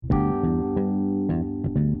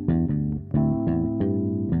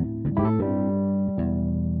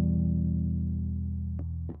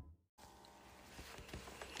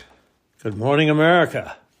Good morning,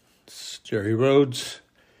 America. It's Jerry Rhodes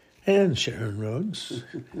and Sharon Rhodes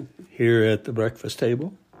here at the breakfast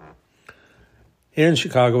table in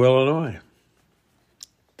Chicago, Illinois.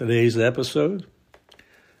 Today's episode,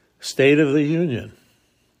 State of the Union,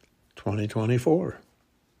 2024.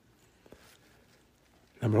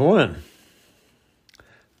 Number one,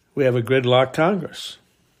 we have a gridlock Congress.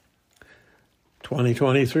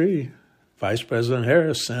 2023, Vice President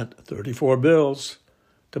Harris sent 34 bills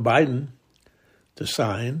to Biden to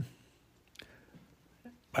sign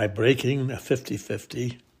by breaking a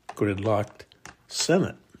 50-50 gridlocked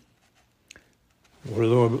Senate. Were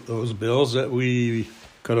those bills that we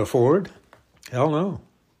could afford? Hell no.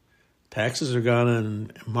 Taxes are gone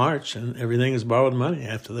in March and everything is borrowed money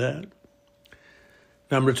after that.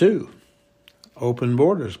 Number two, open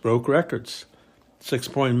borders broke records.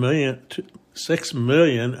 6 million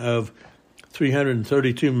of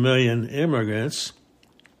 332 million immigrants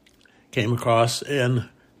came across during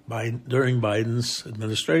Biden's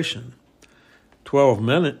administration. 12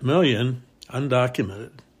 million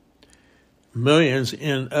undocumented. Millions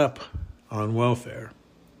end up on welfare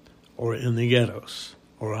or in the ghettos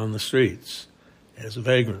or on the streets as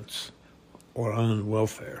vagrants or on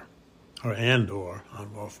welfare or on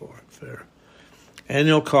welfare.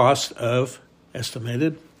 Annual cost of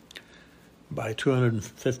estimated by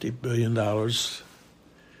 $250 billion a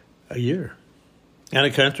year. And a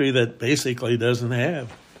country that basically doesn't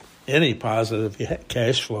have any positive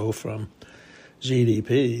cash flow from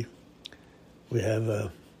GDP. We have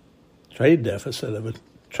a trade deficit of $1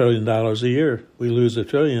 trillion a year. We lose $1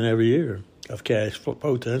 trillion every year of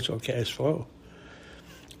potential cash flow.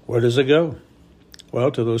 Where does it go?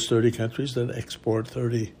 Well, to those 30 countries that export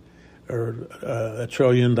 $1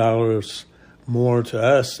 trillion more to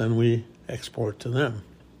us than we export to them.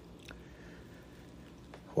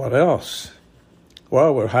 What else?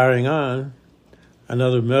 Well, we're hiring on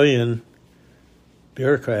another million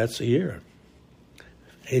bureaucrats a year.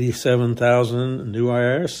 87,000 new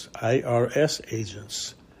IRS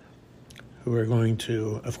agents who are going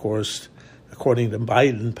to, of course, according to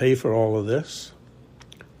Biden, pay for all of this.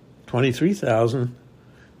 23,000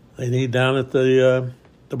 they need down at the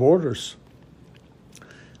borders.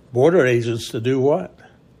 Border agents to do what?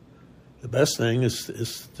 The best thing is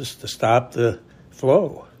just to stop the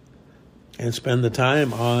flow and spend the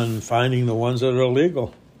time on finding the ones that are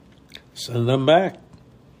illegal. Send them back.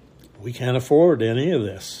 We can't afford any of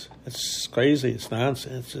this. It's crazy. It's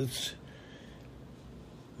nonsense. It's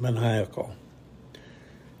maniacal.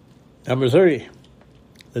 Number 3,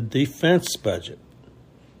 the defense budget.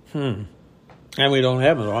 And we don't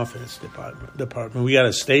have an offense department. We got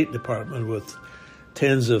a State Department with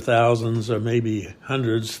tens of thousands or maybe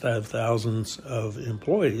hundreds of thousands of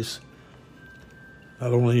employees,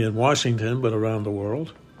 not only in Washington but around the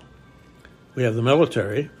world. We have the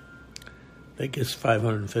military that gets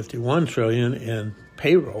 $551 trillion in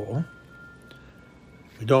payroll.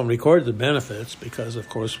 We don't record the benefits because, of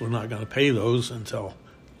course, we're not going to pay those until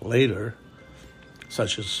later,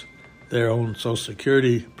 such as their own Social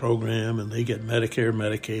Security program, and they get Medicare,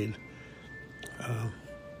 Medicaid,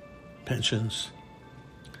 pensions.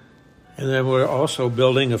 And then we're also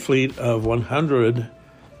building a fleet of 100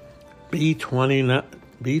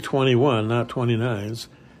 B-21, not 29s,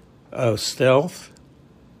 of stealth,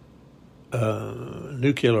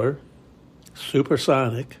 nuclear,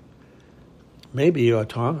 supersonic, maybe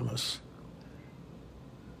autonomous,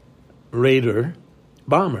 Raider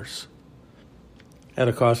bombers at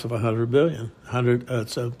a cost of $100 billion.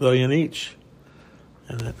 It's $1 billion each.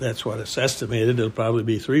 And that's what it's estimated. It'll probably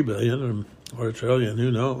be $3 billion or $1 trillion,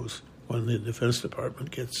 who knows, when the Defense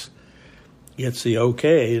Department gets the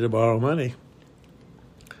okay to borrow money.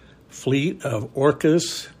 Fleet of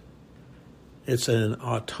Orcas. It's an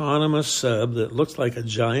autonomous sub that looks like a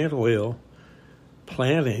giant whale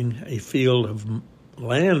planting a field of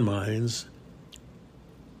landmines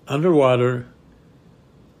underwater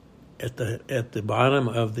at the bottom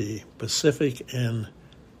of the Pacific and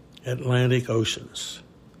Atlantic Oceans.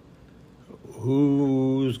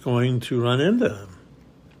 Who's going to run into them?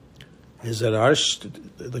 Is it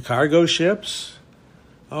the cargo ships?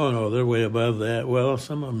 Oh, no, they're way above that. Well,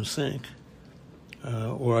 some of them sink.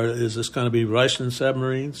 Or is this going to be Russian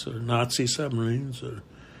submarines or Nazi submarines? Or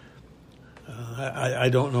I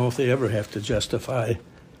don't know if they ever have to justify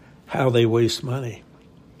how they waste money,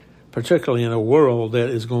 particularly in a world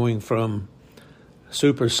that is going from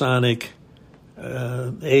supersonic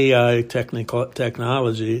AI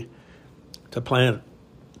technology to plant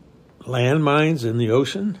landmines in the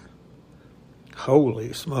ocean.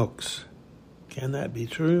 Holy smokes. Can that be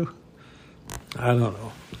true? I don't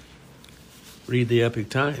know. read the Epic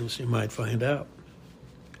Times, you might find out.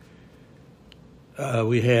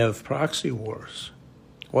 We have proxy wars.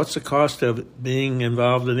 What's the cost of being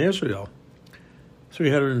involved in Israel?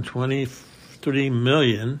 $323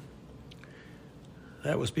 million.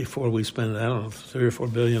 That was before we spent, I don't know, $3 or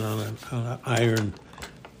 $4 billion on an Iron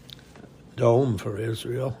Dome for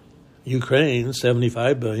Israel. Ukraine,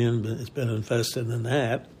 $75 billion has been invested in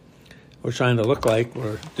that. We're trying to look like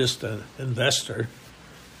we're just an investor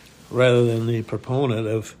rather than the proponent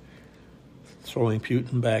of throwing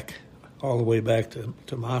Putin back all the way back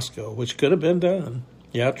to Moscow, which could have been done.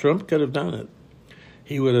 Yeah, Trump could have done it.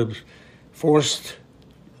 He would have forced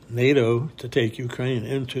NATO to take Ukraine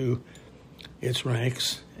into its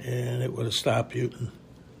ranks, and it would have stopped Putin.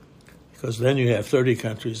 Because then you have 30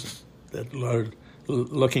 countries that are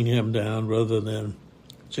looking him down rather than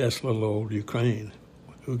just little old Ukraine,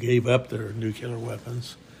 who gave up their nuclear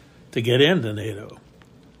weapons to get into NATO.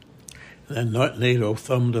 And then NATO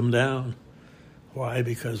thumbed them down. Why?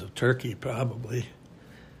 Because of Turkey, probably.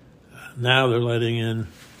 Now they're letting in,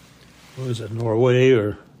 what was it, Norway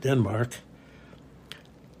or Denmark.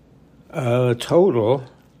 Total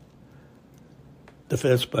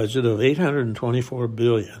defense budget of $824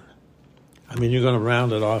 billion. I mean, you're going to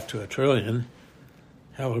round it off to $1 trillion.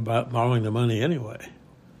 How about borrowing the money anyway?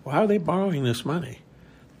 Well, how are they borrowing this money?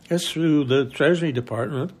 It's through the Treasury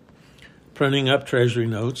Department, printing up Treasury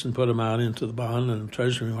notes and put them out into the bond and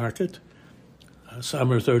Treasury market.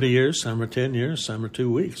 Some are 30 years, some are 10 years, some are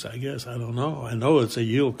 2 weeks, I guess. I don't know. I know it's a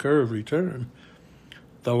yield curve return.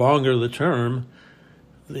 The longer the term,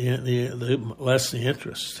 the less the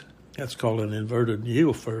interest. That's called an inverted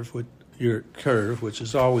yield curve, which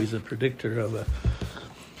is always a predictor of a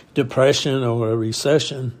depression or a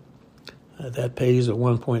recession. That pays at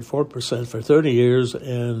 1.4% for 30 years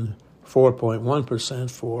and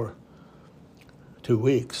 4.1% for 2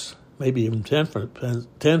 weeks. Maybe even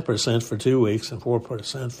 10% for 2 weeks and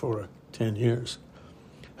 4% for 10 years.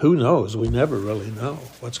 Who knows? We never really know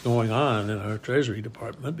what's going on in our Treasury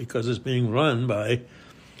Department because it's being run by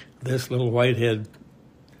this little whitehead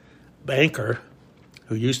banker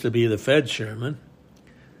who used to be the Fed chairman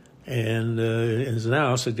and is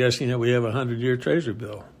now suggesting that we have a 100-year Treasury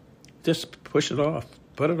bill. Just push it off,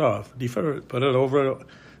 put it off, defer it, put it over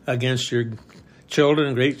against your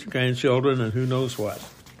children, great-grandchildren, and who knows what.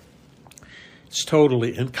 It's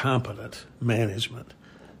totally incompetent management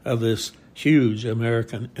of this huge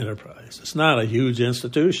American enterprise. It's not a huge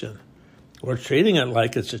institution. We're treating it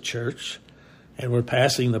like it's a church, and we're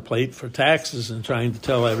passing the plate for taxes and trying to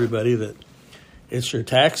tell everybody that it's your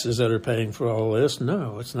taxes that are paying for all this.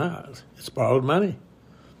 No, it's not. It's borrowed money.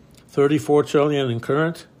 $34 trillion in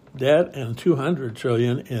current debt and $200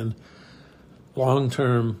 trillion in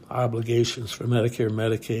long-term obligations for Medicare,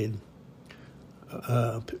 Medicaid,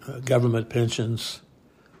 government pensions,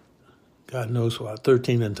 God knows what,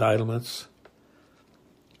 13 entitlements.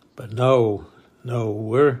 But no,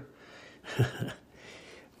 we're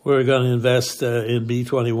we're going to invest in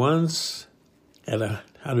B-21s at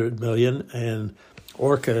 $100 million and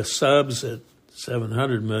Orca subs at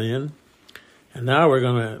 $700 million. And now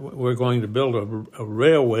we're going to build a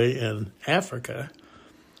railway in Africa.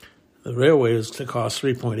 The railway is to cost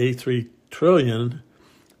 $3.83 trillion.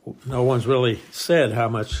 No one's really said how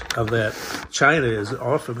much of that China is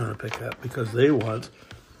also going to pick up because they want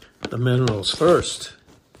the minerals first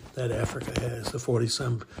that Africa has. The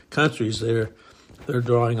 40-some countries they're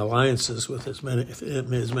drawing alliances with as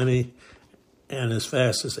many and as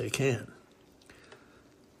fast as they can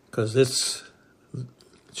because it's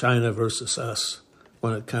China versus us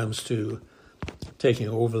when it comes to taking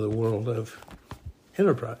over the world of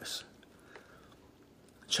enterprise.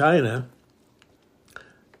 China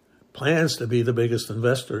plans to be the biggest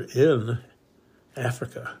investor in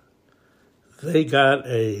Africa. They got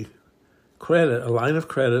a line of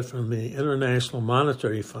credit from the International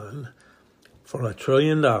Monetary Fund for $1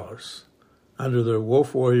 trillion under their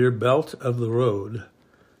Wolf Warrior Belt of the Road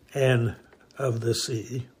and of the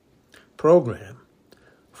Sea program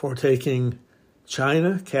for taking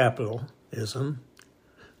China capitalism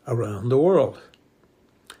around the world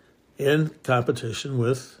in competition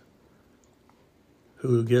with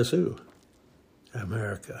guess who?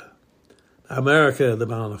 America. America the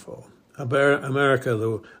bountiful.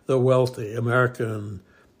 America the wealthy. America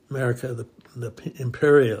the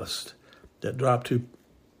imperialist that dropped 2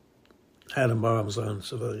 atom bombs on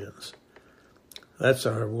civilians. That's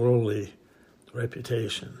our worldly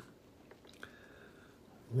reputation.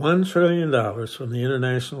 $1 trillion from the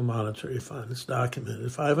International Monetary Fund. It's documented.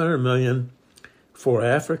 $500 million for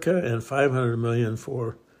Africa and $500 million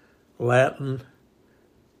for Latin,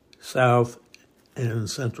 South, and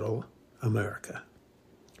Central America.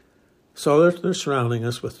 So they're surrounding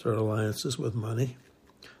us with their alliances with money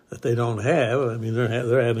that they don't have. I mean,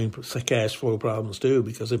 they're having cash flow problems too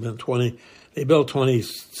because they built 20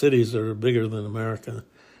 cities that are bigger than America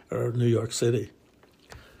or New York City.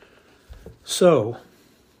 So,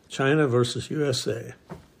 China versus USA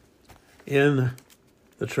in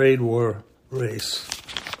the trade war race,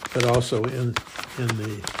 but also in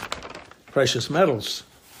the precious metals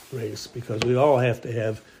race, because we all have to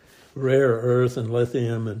have rare earth and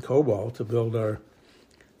lithium and cobalt to build our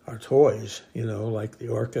toys, like the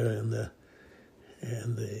Orca and the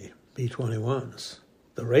B-21s.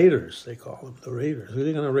 The Raiders, they call them, the Raiders. Who are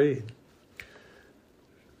they going to raid?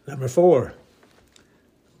 Number 4,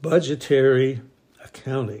 budgetary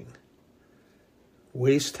accounting.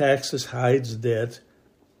 Wastes taxes, hides debt,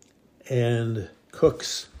 and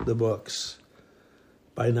cooks the books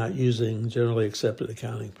by not using generally accepted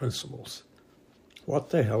accounting principles. What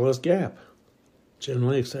the hell is GAAP?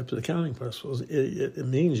 Generally accepted accounting principles. It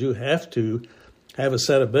means you have to have a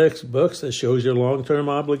set of books that shows your long-term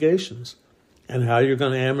obligations and how you're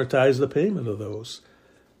going to amortize the payment of those.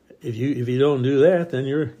 If you don't do that, then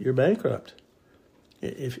you're bankrupt.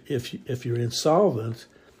 If you're insolvent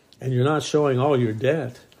and you're not showing all your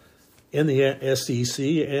debt in the SEC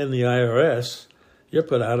and the IRS, you're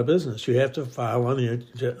put out of business. You have to file on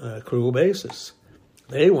the accrual basis.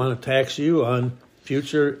 They want to tax you on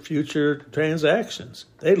future transactions.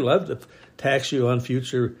 They'd love to tax you on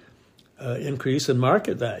future increase in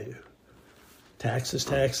market value. Taxes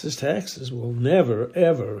will never,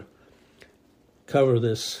 ever cover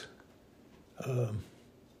this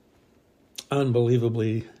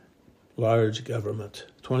unbelievably large government.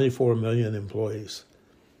 24 million employees.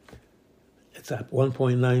 It's a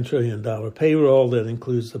 $1.9 trillion payroll that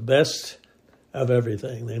includes the best of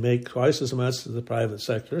everything. They make twice as much as the private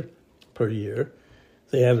sector per year.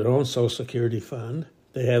 They have their own Social Security fund.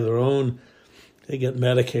 They have their own, they get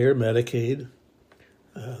Medicare, Medicaid.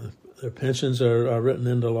 Their pensions are written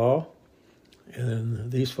into law.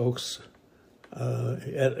 And these folks,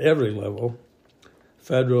 at every level,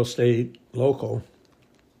 federal, state, local,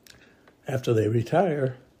 after they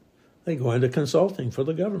retire, they go into consulting for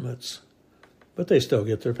the governments. But they still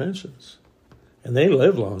get their pensions. And they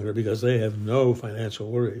live longer because they have no financial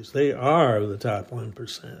worries. They are the top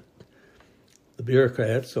 1%. The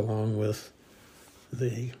bureaucrats, along with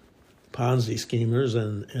the Ponzi schemers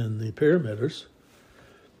and the pyramiders.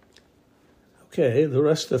 Okay, the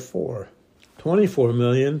rest of 24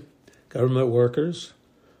 million government workers,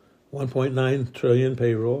 1.9 trillion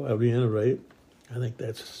payroll, I'll reiterate. I think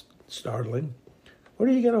that's startling. Where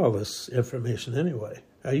do you get all this information anyway?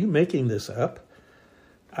 Are you making this up?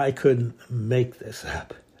 I couldn't make this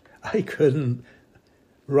up. I couldn't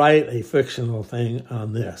write a fictional thing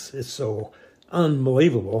on this. It's so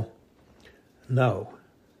unbelievable. No.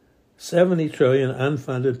 70 trillion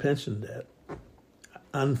unfunded pension debt.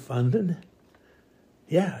 Unfunded?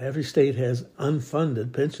 Yeah, every state has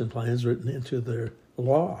unfunded pension plans written into their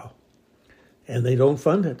law, and they don't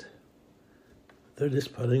fund it. They're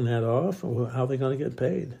just putting that off. Well, how are they going to get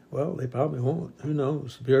paid? Well, they probably won't. Who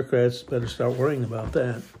knows? Bureaucrats better start worrying about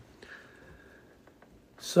that.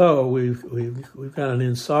 So we've got an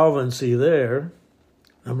insolvency there.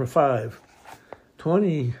 Number 5,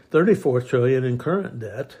 34 trillion in current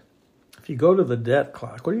debt. If you go to the debt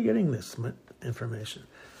clock, where are you getting this information?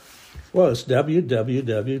 Well, it's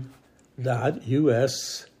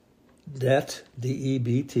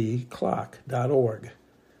www.usdebtclock.org.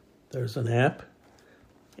 There's an app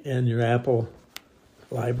in your Apple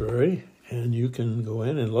library, and you can go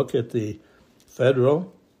in and look at the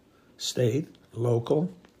federal, state, local,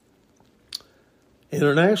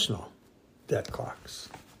 international debt clocks.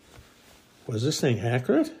 Was this thing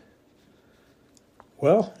accurate?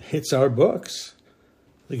 Well, it's our books.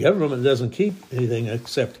 The government doesn't keep anything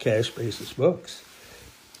except cash basis books.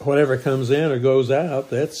 Whatever comes in or goes out,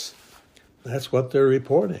 that's what they're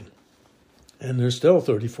reporting. And there's still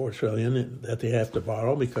 34 trillion that they have to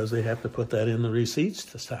borrow because they have to put that in the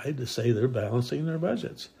receipts side to say they're balancing their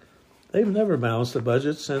budgets. They've never balanced a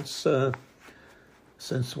budget since World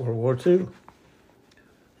War II.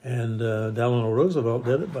 And Delano Roosevelt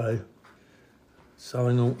did it by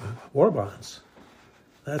selling war bonds.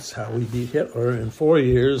 That's how we beat Hitler in 4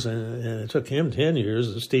 years, and it took him 10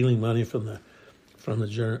 years of stealing money from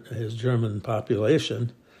his German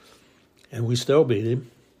population, and we still beat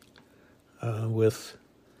him with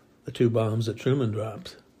the 2 bombs that Truman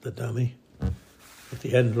dropped, the dummy. If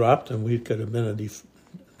he hadn't dropped them, we could have been a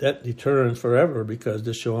debt deterrent forever, because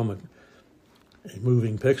to show him a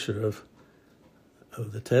moving picture of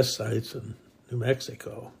the test sites in New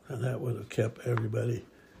Mexico, and that would have kept everybody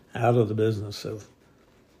out of the business of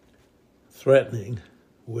threatening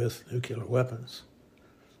with nuclear weapons.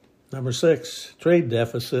 Number 6, trade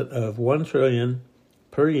deficit of $1 trillion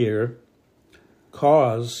per year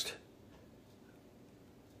caused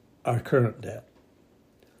our current debt.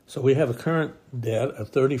 So we have a current debt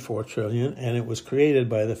of $34 trillion, and it was created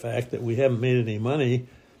by the fact that we haven't made any money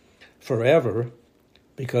forever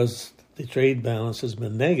because the trade balance has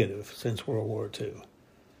been negative since World War II.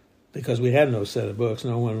 Because we had no set of books,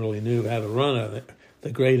 no one really knew how to run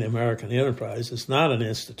the great American enterprise. It's not an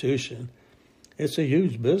institution. It's a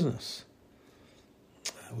huge business.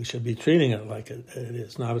 We should be treating it like it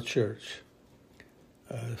is, not a church.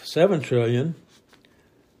 $7 trillion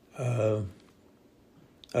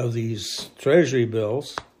of these treasury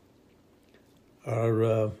bills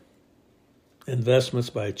are investments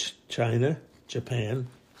by China, Japan,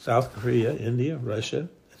 South Korea, India, Russia,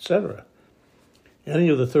 etc. Any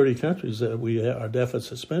of the 30 countries that we are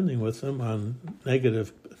deficit spending with them on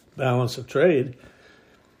negative balance of trade,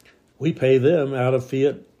 we pay them out of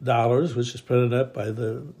fiat dollars, which is printed up by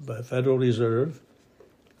the Federal Reserve,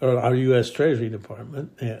 or our U.S. Treasury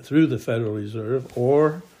Department, through the Federal Reserve,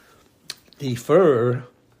 or defer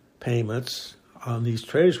payments on these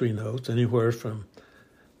treasury notes anywhere from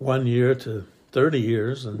 1 year to 30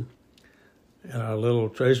 years, and our little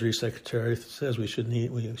Treasury Secretary says we should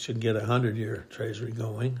get a 100-year Treasury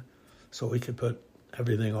going, so we could put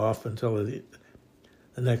everything off until the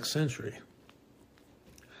next century.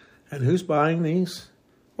 And who's buying these?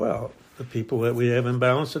 Well, the people that we have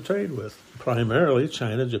imbalance of trade with, primarily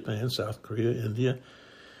China, Japan, South Korea, India,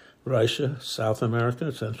 Russia, South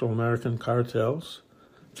America, Central American cartels,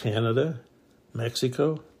 Canada,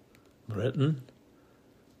 Mexico, Britain,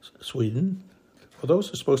 Sweden. Well,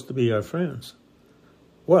 those are supposed to be our friends.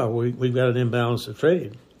 Well, we've got an imbalance of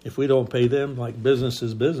trade. If we don't pay them like business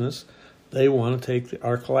is business, they want to take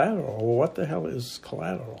our collateral. Well, what the hell is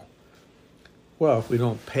collateral? Well, if we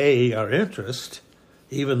don't pay our interest,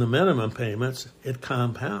 even the minimum payments, it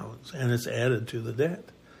compounds and it's added to the debt.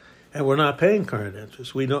 And we're not paying current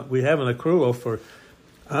interest. We have an accrual for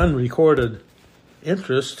unrecorded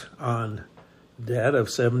interest on debt of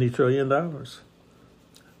 $70 trillion.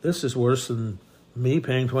 This is worse than me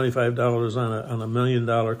paying $25 on a $1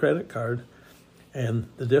 million credit card, and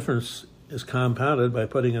the difference is compounded by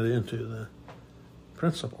putting it into the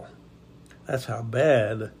principal. That's how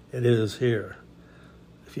bad it is here.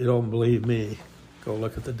 If you don't believe me, go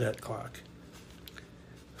look at the debt clock.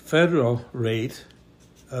 Federal rate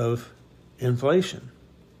of inflation.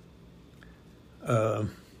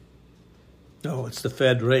 No, it's the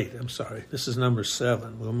Fed rate. I'm sorry. This is number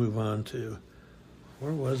 7. We'll move on to,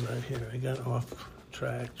 where was I here? I got off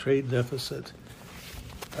track. Trade deficit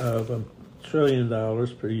of $1 trillion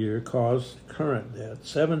per year caused current debt.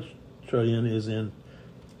 $7 trillion is in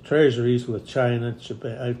treasuries with China,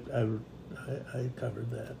 Japan. I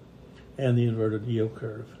covered that. And the inverted yield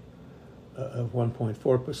curve of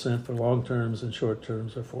 1.4% for long terms and short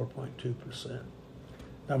terms of 4.2%.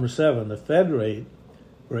 Number 7, the Fed rate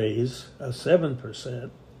raise of 7%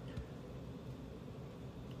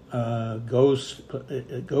 goes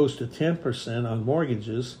to 10% on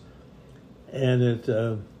mortgages, and it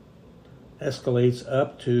escalates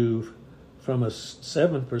up to from a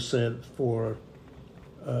 7% for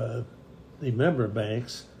the member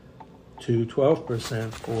banks to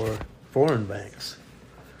 12% for foreign banks.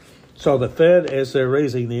 So the Fed, as they're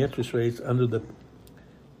raising the interest rates under the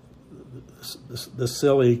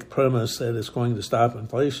silly premise that it's going to stop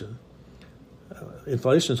inflation,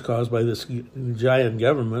 inflation is caused by this giant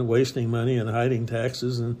government wasting money and hiding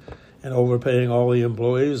taxes and overpaying all the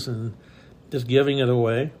employees and just giving it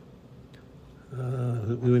away.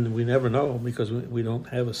 We never know because we don't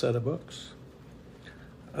have a set of books.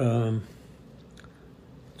 So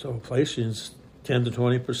inflation's 10 to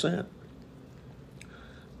 20%.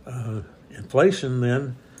 Inflation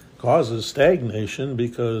then causes stagnation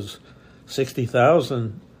because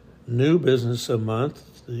 60,000 new business a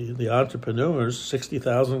month, the entrepreneurs,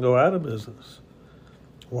 60,000 go out of business.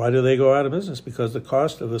 Why do they go out of business? Because the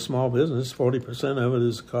cost of a small business, 40% of it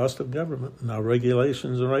is the cost of government. Now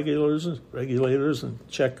regulations and regulators and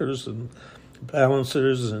checkers and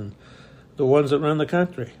balancers and the ones that run the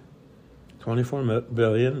country. 24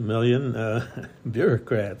 million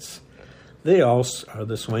bureaucrats. They all are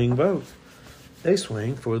the swing vote. They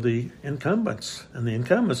swing for the incumbents, and the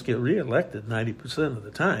incumbents get reelected 90% of the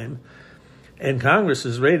time, and Congress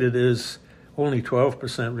is rated as only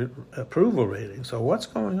 12% approval rating. So what's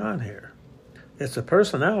going on here? It's a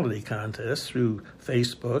personality contest through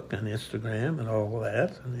Facebook and Instagram and all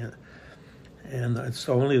that, and it's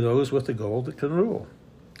only those with the gold that can rule.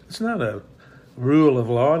 It's not a rule of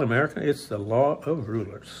law in America? It's the law of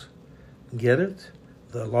rulers. Get it?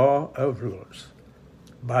 The law of rulers.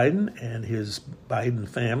 Biden and his Biden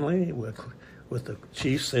family with the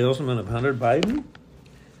chief salesman of Hunter Biden,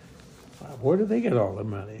 where did they get all the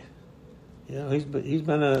money? You know, he's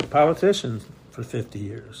been a politician for 50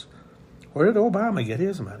 years. Where did Obama get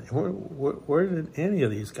his money? Where did any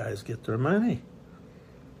of these guys get their money?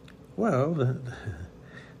 Well,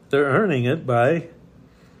 they're earning it by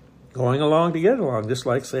going along to get along, just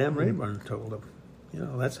like Sam Rayburn told them. You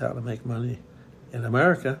know, that's how to make money in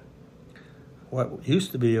America. What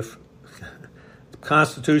used to be a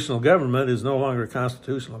constitutional government is no longer a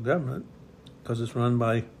constitutional government because it's run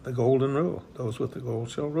by the golden rule. Those with the gold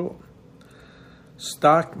shall rule.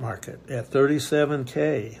 Stock market at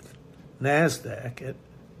 37K. NASDAQ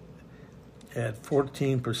at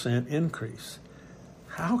 14% increase.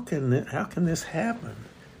 How can this happen?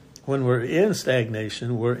 When we're in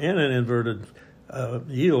stagnation, we're in an inverted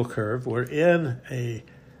yield curve, we're in a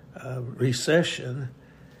recession.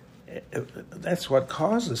 That's what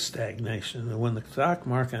causes stagnation. And when the stock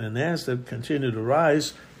market and NASDAQ continue to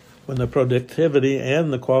rise, when the productivity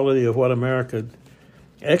and the quality of what America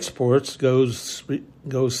exports goes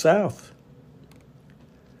south.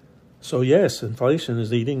 So yes, inflation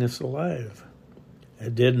is eating us alive.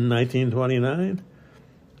 It did in 1929,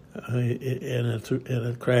 and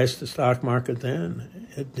it crashed the stock market then.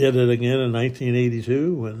 It did it again in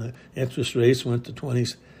 1982 when the interest rates went to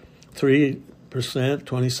 23%,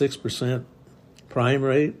 26% prime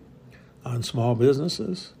rate on small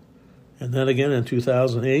businesses. And then again in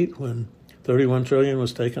 2008 when $31 trillion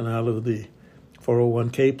was taken out of the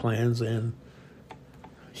 401k plans and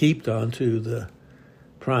heaped onto the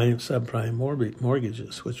subprime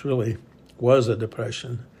mortgages, which really was a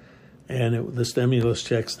depression. And the stimulus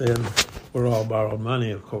checks then were all borrowed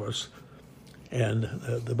money, of course. And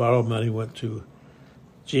the borrowed money went to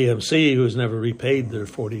GMC, who has never repaid their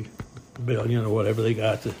 $40 billion or whatever they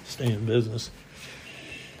got to stay in business.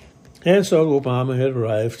 And so Obama had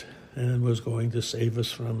arrived and was going to save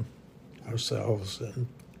us from ourselves and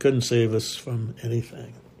couldn't save us from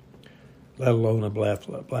anything, let alone a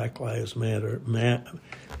Black Lives Matter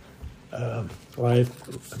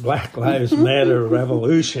Black Lives Matter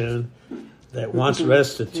revolution that wants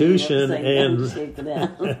restitution and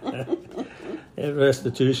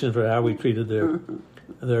restitution for how we treated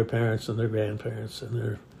their parents and their grandparents and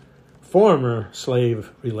their former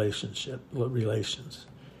slave relations.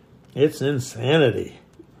 It's insanity.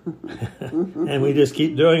 And we just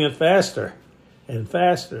keep doing it faster and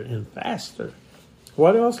faster and faster.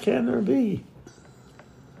 What else can there be?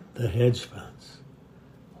 The hedge funds.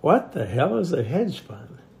 What the hell is a hedge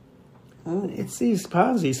fund? It's these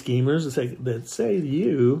Ponzi schemers that say to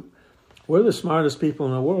you, we're the smartest people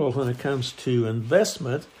in the world when it comes to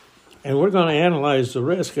investment, and we're going to analyze the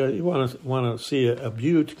risk. You want to see a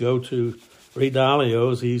Butte, go to Ray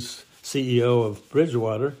Dalio's, he's CEO of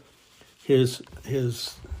Bridgewater. His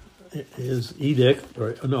edict,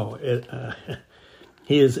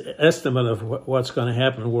 his estimate of what's going to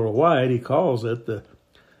happen worldwide, he calls it the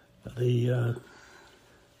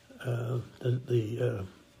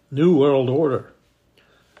New World Order.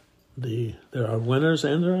 There are winners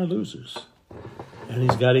and there are losers. And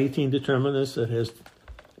he's got 18 determinists that has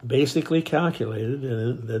basically calculated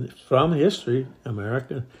that from history,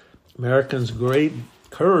 Americans' great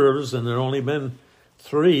curves, and there have only been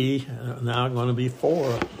 3, now going to be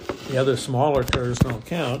 4. The other smaller curves don't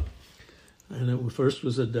count. And it first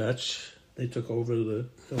was the Dutch. They took over the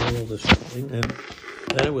world of shipping. And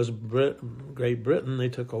then it was Great Britain. They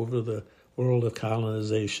took over the world of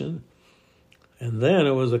colonization. And then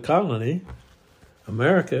it was a colony,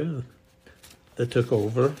 America, that took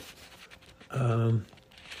over and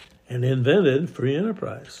invented free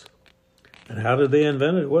enterprise. And how did they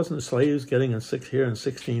invent it? It wasn't slaves getting here in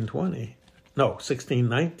 1620. No,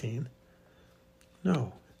 1619.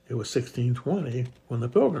 No, it was 1620 when the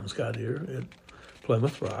Pilgrims got here at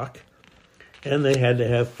Plymouth Rock. And they had to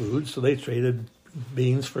have food, so they traded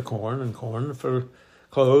beans for corn and corn for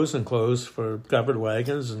clothes and clothes for covered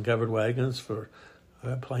wagons and covered wagons for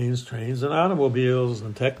planes, trains, and automobiles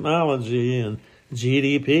and technology and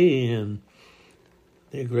GDP. And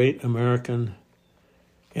the great American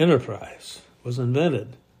enterprise was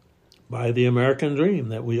invented by the American dream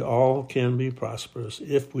that we all can be prosperous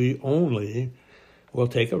if we only will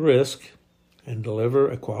take a risk and deliver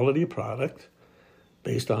a quality product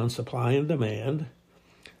based on supply and demand,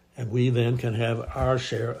 and we then can have our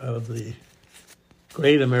share of the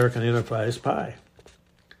great American enterprise pie.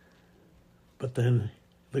 But then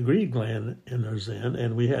the greed gland enters in,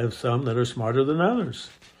 and we have some that are smarter than others.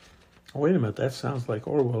 Wait a minute, that sounds like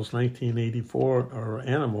Orwell's 1984 or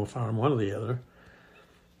Animal Farm, one or the other.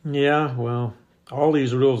 Yeah, well, all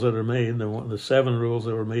these rules that are made, the 7 rules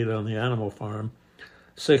that were made on the Animal Farm,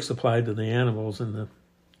 6 applied to the animals, and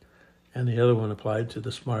the other one applied to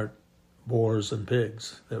the smart boars and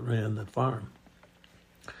pigs that ran that farm.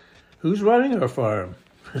 Who's running our farm?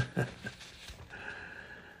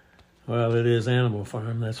 Well, it is Animal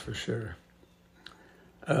Farm, that's for sure.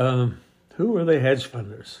 Who are the hedge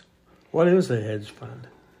funders? What is a hedge fund?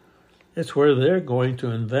 It's where they're going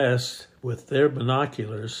to invest with their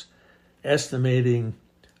binoculars, estimating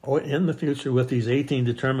in the future with these 18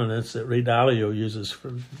 determinants that Ray Dalio uses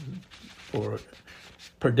for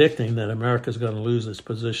predicting that America is going to lose its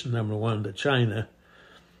position #1 to China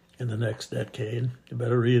in the next decade. You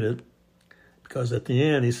better read it, because at the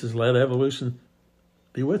end he says, "Let evolution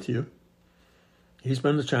be with you." He's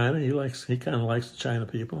been to China. He kind of likes the China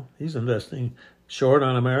people. He's investing short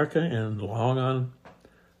on America and long on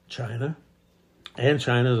China and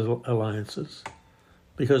China's alliances,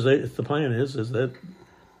 because the plan is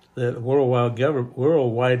that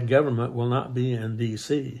worldwide government will not be in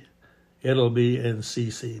D.C. It'll be in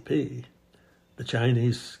CCP, the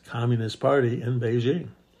Chinese Communist Party in Beijing.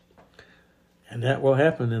 And that will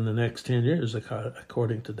happen in the next 10 years,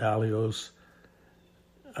 according to Dalio's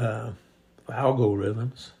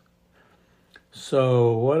algorithms.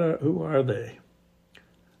 So who are they?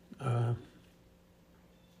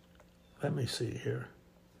 Let me see here.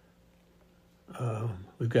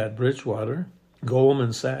 We've got Bridgewater,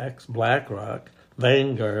 Goldman Sachs, BlackRock,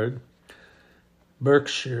 Vanguard,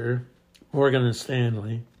 Berkshire, Morgan and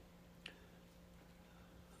Stanley,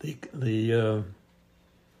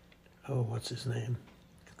 what's his name?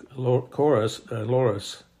 Loris.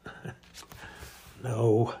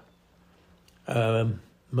 No.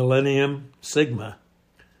 Millennium, Sigma.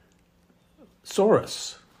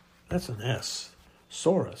 Soros. That's an S.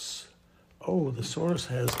 Soros. Oh, the Soros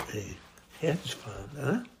has a hedge fund,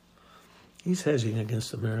 huh? He's hedging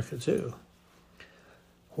against America, too.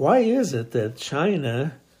 Why is it that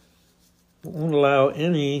China won't allow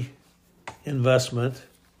any investment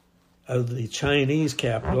of the Chinese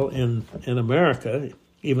capital in America,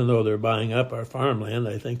 even though they're buying up our farmland?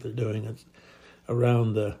 I think they're doing it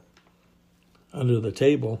around under the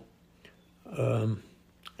table.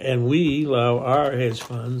 And we allow our hedge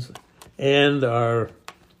funds and our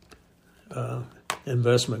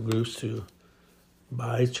investment groups to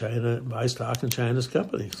buy stock in China's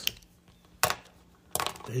companies.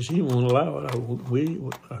 Beijing won't allow it. We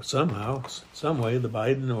somehow, some way, the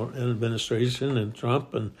Biden administration and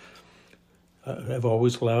Trump and have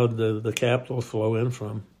always allowed the capital to flow in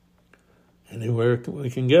from anywhere we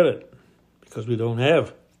can get it, because we don't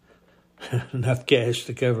have enough cash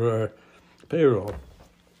to cover our payroll.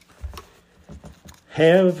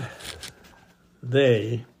 Have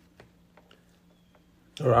they,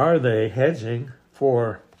 or are they hedging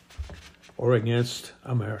for or against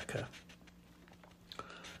America?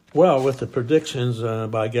 Well, with the predictions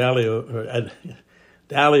by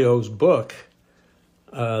Dalio's book,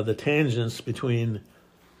 the tangents between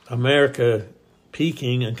America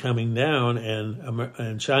peaking and coming down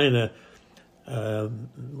and China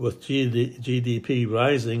with GDP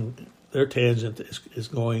rising, their tangent is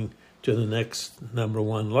going to the next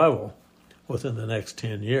 #1 level within the next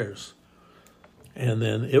 10 years. And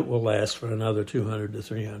then it will last for another 200 to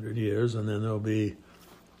 300 years, and then there'll be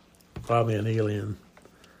probably an alien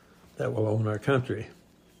that will own our country,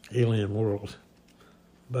 alien world.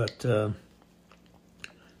 But,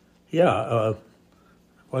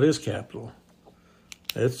 what is capital?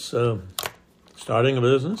 It's starting a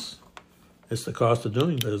business. It's the cost of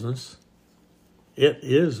doing business. It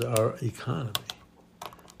is our economy.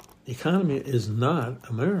 The economy is not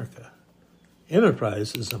America.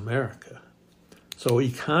 Enterprise is America. So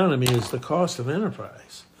economy is the cost of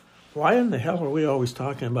enterprise. Why in the hell are we always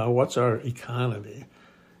talking about what's our economy?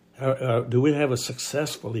 Do we have a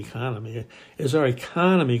successful economy? Is our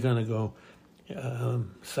economy going to go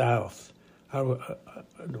south?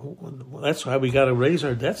 That's why we got to raise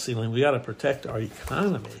our debt ceiling. We got to protect our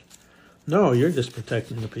economy. No, you're just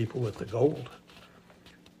protecting the people with the gold.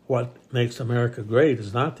 What makes America great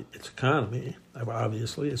is not its economy.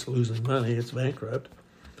 Obviously, it's losing money. It's bankrupt.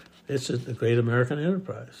 It's a great American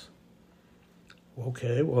enterprise.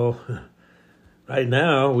 Okay, well, right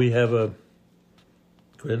now we have a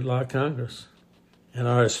gridlock Congress, and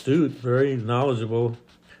our astute, very knowledgeable,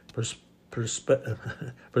 perceptive,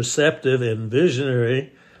 and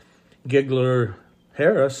visionary Giggler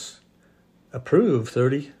Harris approved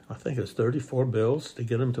 34 bills to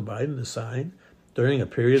get them to Biden to sign during a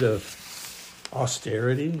period of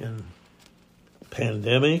austerity and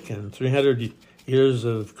pandemic, and 300 years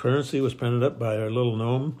of currency was printed up by our little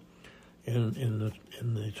gnome in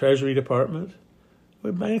the Treasury Department.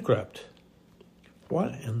 We're bankrupt.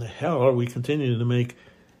 What in the hell are we continuing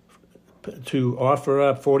to offer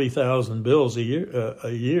up 40,000 bills a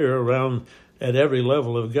year around at every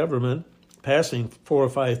level of government, passing 4,000 or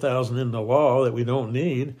 5,000 into law that we don't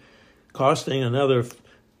need, costing another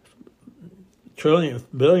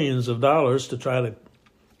billions of dollars to try to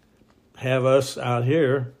have us out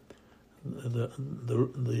here,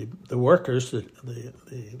 the workers, the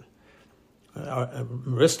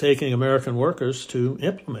risk-taking American workers, to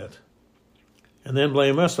implement, and then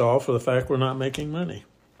blame us all for the fact we're not making money.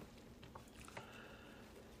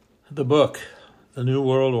 The book, The New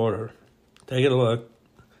World Order. Take a look.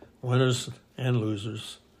 Winners and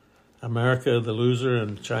losers. America the loser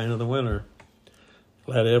and China the winner.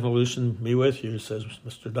 Let evolution be with you, says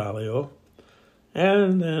Mr. Dalio.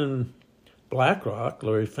 And then BlackRock,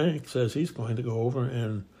 Larry Fink, says he's going to go over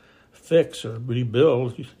and fix or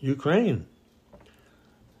rebuild Ukraine.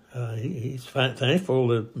 He's thankful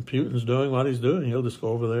that Putin's doing what he's doing. He'll just go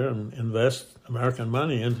over there and invest American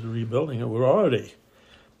money into rebuilding it. We're already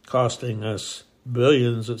costing us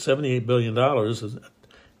billions, at $78 billion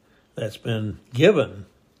that's been given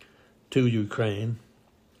to Ukraine,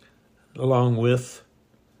 along with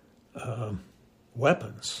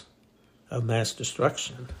weapons of mass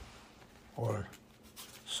destruction, or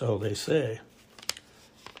so they say.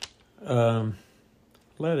 Let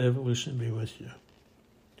evolution be with you.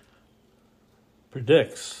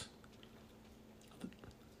 Predicts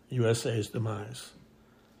USA's demise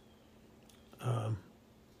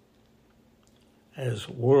as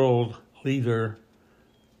world leader,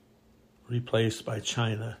 replaced by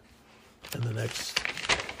China in the next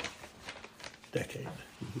decade.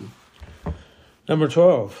 Mm-hmm. Number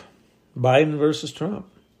 12, Biden versus Trump.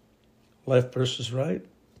 Left versus right,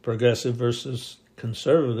 progressive versus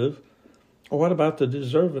conservative. Or what about the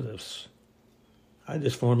deservatives? I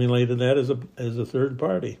just formulated that as a third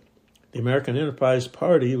party. The American Enterprise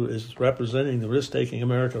Party is representing the risk-taking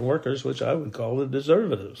American workers, which I would call the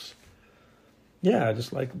deservatives. Yeah,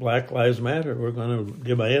 just like Black Lives Matter, we're going to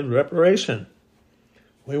demand reparation.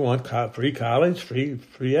 We want free college,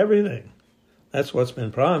 free everything. That's what's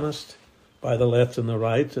been promised by the left and the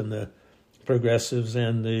right and the progressives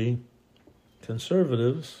and the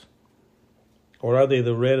conservatives. Or are they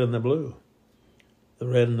the red and the blue? The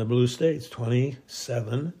red and the blue states,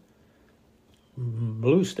 27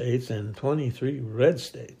 blue states and 23 red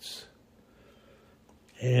states.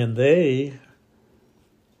 And they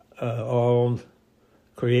all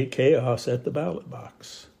create chaos at the ballot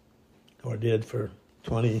box, or did for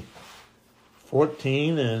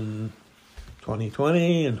 2014 and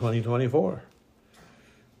 2020 and 2024.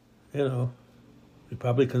 You know,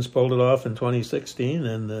 Republicans pulled it off in 2016,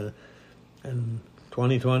 and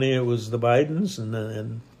 2020 it was the Bidens, and then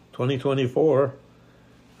in 2024,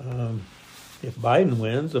 if Biden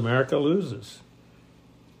wins, America loses.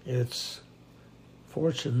 It's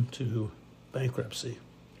fortune to bankruptcy.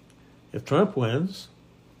 If Trump wins,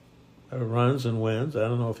 or runs and wins, I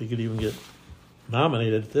don't know if he could even get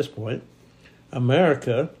nominated at this point,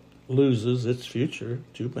 America loses its future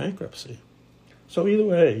to bankruptcy. So either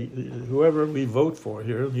way, whoever we vote for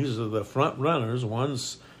here, these are the front runners.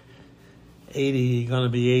 One's going to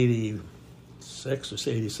be 86 or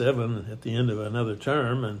 87 at the end of another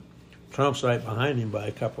term, and Trump's right behind him by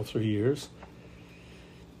a couple, 3 years.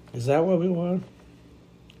 Is that what we want?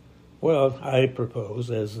 Well, I propose,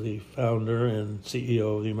 as the founder and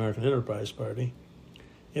CEO of the American Enterprise Party,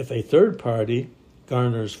 if a third party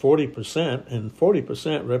garners 40%, and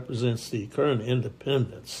 40% represents the current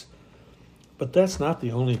independents, but that's not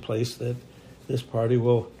the only place that this party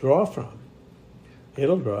will draw from.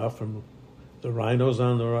 It'll draw from the rhinos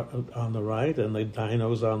on the right and the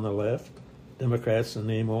dinos on the left. Democrats in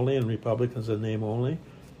name only and Republicans in name only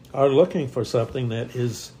are looking for something that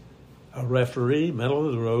is a referee, middle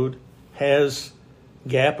of the road, has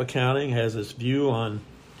gap accounting, has its view on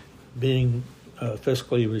being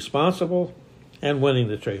fiscally responsible and winning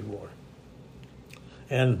the trade war.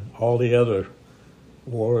 And all the other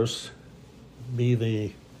wars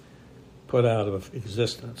be put out of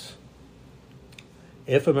existence.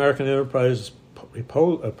 If American Enterprise's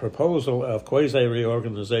proposal of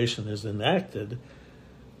quasi-reorganization is enacted,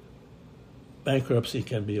 bankruptcy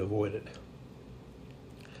can be avoided.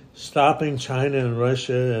 Stopping China and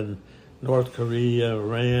Russia and North Korea,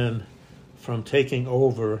 Iran from taking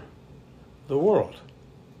over the world.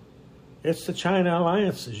 It's the China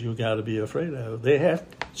alliances you've got to be afraid of. They have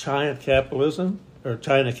China capitalism,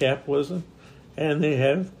 and they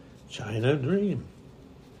have China dream.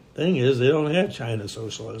 thing is, they don't have China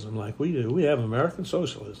socialism like we do. We have American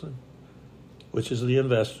socialism, which is the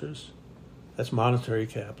investors. That's monetary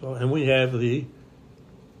capital. And we have the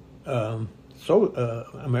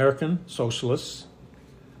American socialism,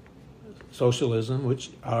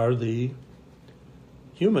 which are the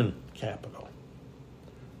human capital.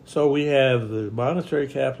 So we have the monetary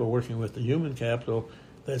capital working with the human capital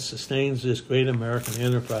that sustains this great American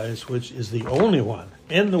enterprise, which is the only one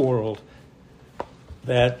in the world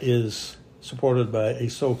that is supported by a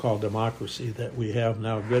so-called democracy that we have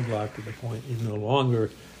now gridlocked to the point it no longer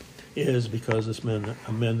is, because it's been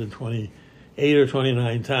amended 28 or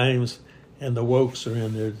 29 times, and the wokes are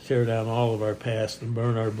in there to tear down all of our past and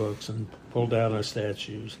burn our books and pull down our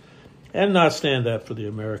statues and not stand up for the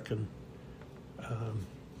American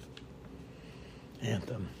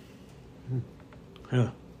anthem.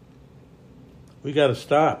 We got to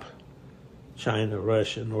stop China,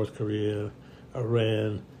 Russia, North Korea,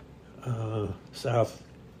 Iran, South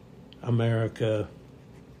America,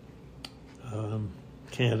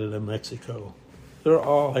 Canada, Mexico. They're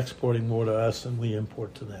all exporting more to us than we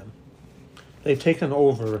import to them. They've taken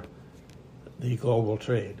over the global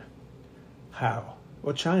trade. How?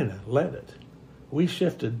 Well, China led it. We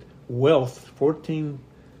shifted wealth,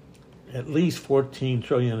 at least 14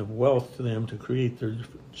 trillion of wealth to them to create their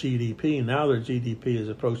GDP. Now their GDP is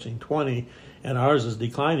approaching 20, and ours is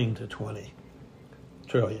declining to 20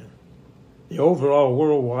 trillion. The overall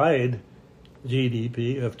worldwide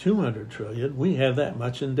GDP of 200 trillion, we have that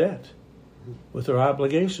much in debt with our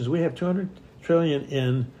obligations. We have 200 trillion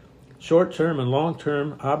in short-term and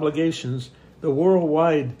long-term obligations. The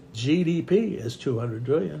worldwide GDP is 200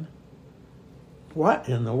 trillion. What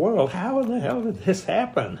in the world? How in the hell did this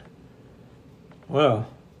happen? Well,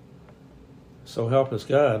 so help us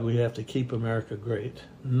God, we have to keep America great,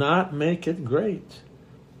 not make it great.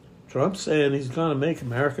 Trump's saying he's going to make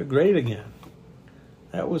America great again.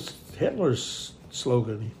 That was Hitler's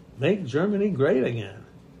slogan, make Germany great again.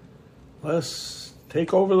 Let's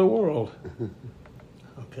take over the world.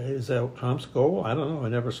 Okay, is that Trump's goal? I don't know. I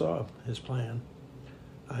never saw his plan.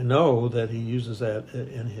 I know that he uses that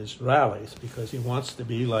in his rallies because he wants to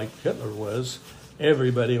be like Hitler was,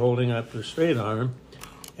 everybody holding up their straight arm,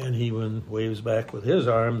 and he waves back with his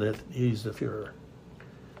arm that he's the Fuhrer.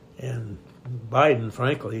 And Biden,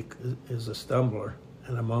 frankly, is a stumbler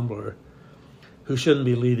and a mumbler who shouldn't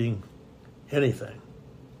be leading anything.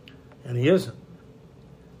 And he isn't.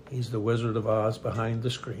 He's the Wizard of Oz behind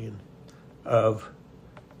the screen of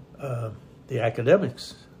the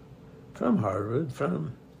academics from Harvard,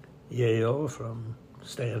 from Yale, from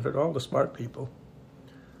Stanford, all the smart people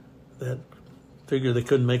that figured they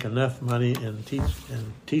couldn't make enough money in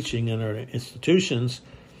teaching in our institutions,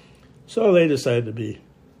 so they decided to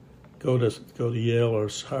go to Yale or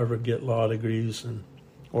Harvard, get law degrees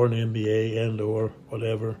or an MBA and or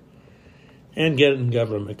whatever, and get it in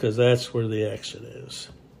government because that's where the action is.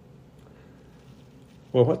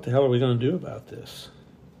 Well, what the hell are we going to do about this?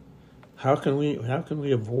 How can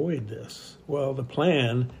we avoid this? Well, the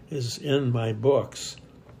plan is in my books,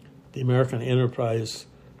 The American Enterprise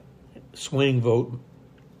Swing Vote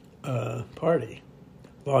Party.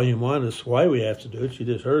 Volume 1 is why we have to do it. You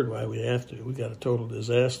just heard why we have to. We got a total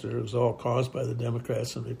disaster. It was all caused by the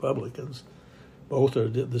Democrats and Republicans. Both are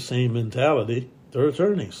the same mentality. They're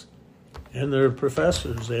attorneys, and they're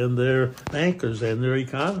professors, and they're bankers, and they're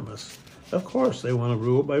economists. Of course, they want to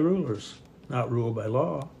rule by rulers, not rule by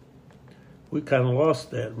law. We kind of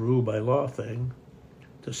lost that rule by law thing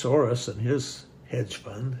to Soros and his hedge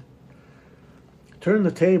fund. Turn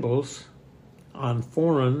the tables on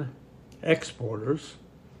foreign exporters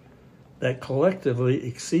that collectively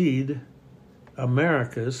exceed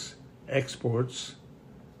America's exports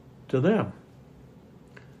to them.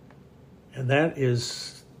 And that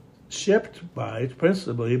is shipped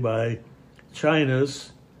principally by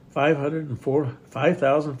China's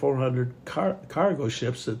 5,400 cargo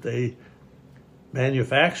ships that they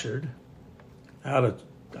manufactured out of,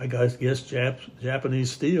 I guess,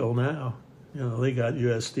 Japanese steel now. You know, they got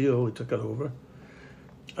U.S. steel. We took it over.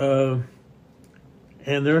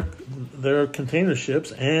 And their container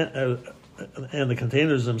ships and the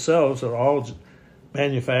containers themselves are all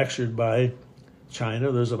manufactured by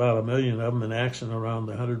China. There's about 1 million of them in action around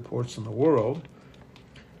the 100 ports in the world.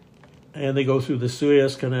 And they go through the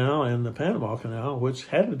Suez Canal and the Panama Canal, which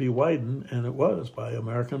had to be widened, and it was by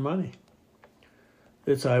American money.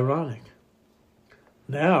 It's ironic.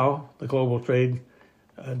 Now, the global trade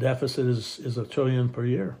deficit is $1 trillion per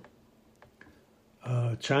year.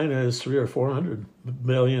 China is 300 or 400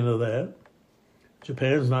 million of that.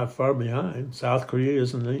 Japan's not far behind. South Korea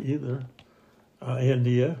isn't either.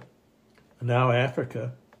 India, now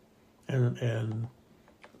Africa. and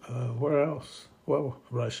where else? Well,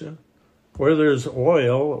 Russia. Where there's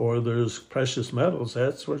oil or there's precious metals,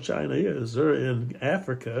 that's where China is. They're in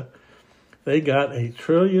Africa. They got $1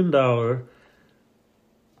 trillion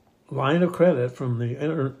line of credit from the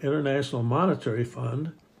International Monetary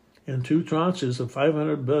Fund in 2 tranches of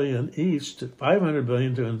 $500 billion each, to $500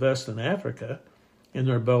 billion to invest in Africa in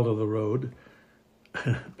their Belt of the Road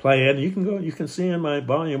plan. You can see in my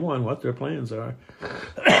volume 1 what their plans are.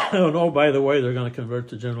 Oh, by the way, they're going to convert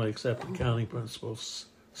to generally accepted accounting principles,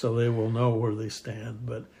 so they will know where they stand.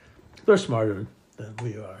 But they're smarter than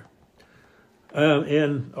we are.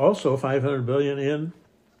 And also $500 billion in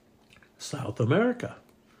South America,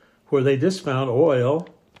 where they just found oil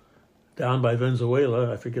down by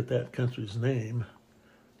Venezuela. I forget that country's name.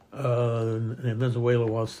 And Venezuela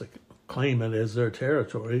wants to claim it as their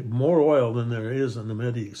territory. More oil than there is in the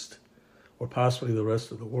Mideast, or possibly the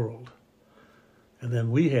rest of the world. And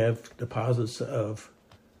then we have deposits of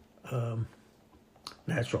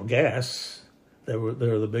natural gas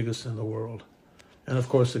they're the biggest in the world. And of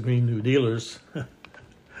course, the Green New Dealers,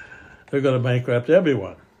 they're going to bankrupt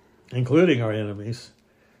everyone, including our enemies,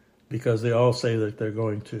 because they all say that they're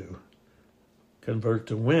going to convert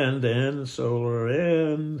to wind and solar,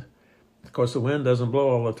 and of course the wind doesn't blow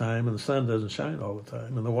all the time, and the sun doesn't shine all the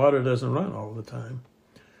time, and the water doesn't run all the time.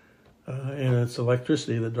 And it's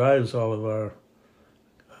electricity that drives all of our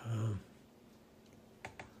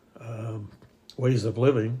ways of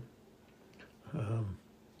living,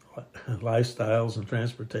 lifestyles and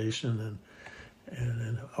transportation,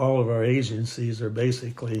 and all of our agencies are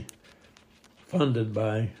basically funded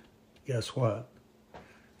by, guess what?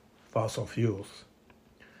 Fossil fuels.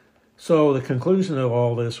 So the conclusion of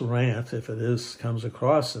all this rant, if it comes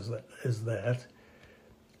across as that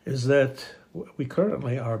we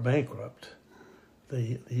currently are bankrupt.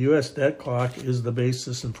 The U.S. debt clock is the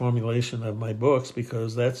basis and formulation of my books,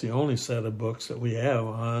 because that's the only set of books that we have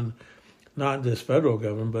on not just federal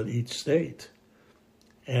government, but each state.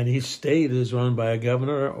 And each state is run by a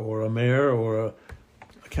governor or a mayor or a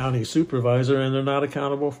county supervisor, and they're not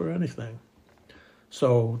accountable for anything.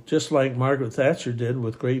 So just like Margaret Thatcher did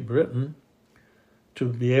with Great Britain, to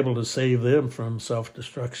be able to save them from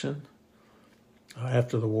self-destruction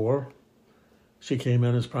after the war, she came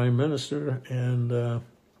in as prime minister and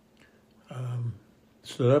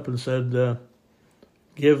stood up and said,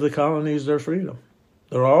 give the colonies their freedom.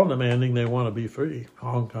 They're all demanding they want to be free.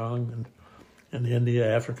 Hong Kong and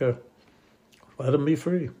India, Africa, let them be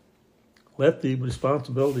free. Let the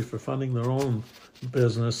responsibility for funding their own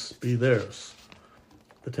business be theirs.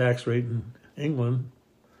 The tax rate in England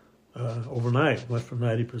overnight went from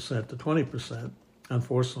 90% to 20%.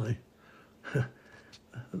 Unfortunately,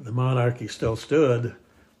 the monarchy still stood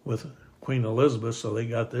with Queen Elizabeth, so they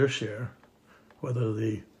got their share, whether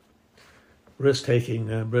the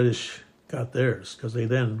risk-taking British got theirs, because they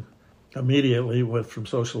then immediately went from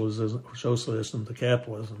socialism to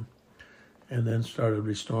capitalism, and then started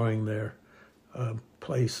restoring their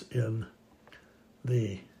place in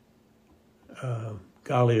the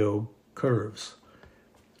Gallio curves.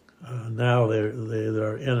 Now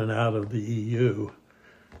they're in and out of the EU,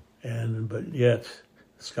 but yet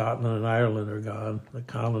Scotland and Ireland are gone. The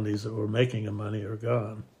colonies that were making the money are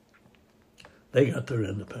gone. They got their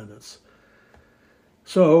independence.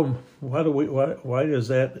 So why is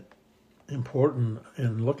that important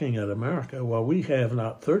in looking at America? Well, we have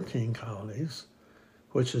not 13 colonies,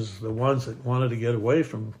 which is the ones that wanted to get away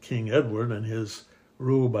from King Edward and his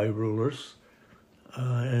rule by rulers,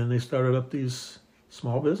 and they started up these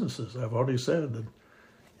small businesses. I've already said that,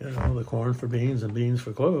 the corn for beans and beans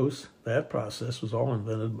for clothes, that process was all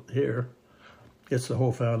invented here. It's the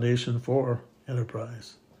whole foundation for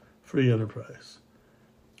enterprise, free enterprise.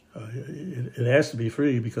 It has to be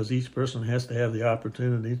free because each person has to have the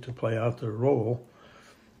opportunity to play out their role,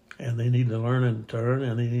 and they need to learn in turn,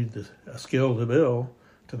 and they need a skill to build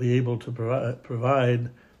to be able to provide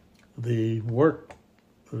the work,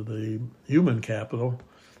 or the human capital,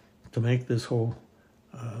 to make this whole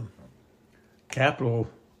capitalism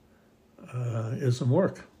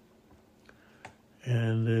work.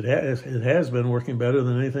 And it has been working better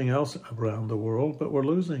than anything else around the world, but we're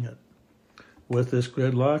losing it with this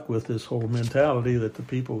gridlock, with this whole mentality that the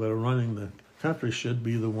people that are running the country should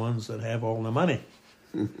be the ones that have all the money.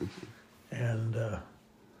 And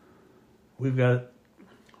we've got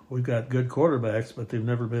good quarterbacks, but they've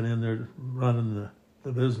never been in there running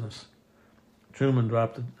the business. Truman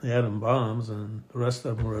dropped the atom bombs, and the rest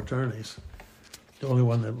of them were attorneys. The only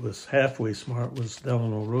one that was halfway smart was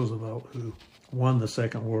Delano Roosevelt, who won the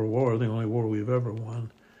Second World War, the only war we've ever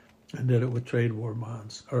won, and did it with trade war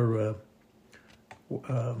bonds, or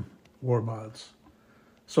war bonds.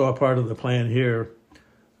 So a part of the plan here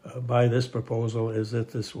by this proposal is that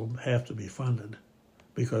this will have to be funded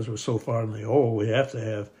because we're so far in the hole. We have to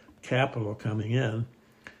have capital coming in,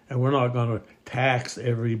 and we're not going to tax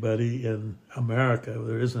everybody in America.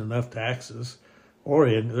 There isn't enough taxes, or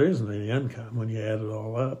there isn't any income when you add it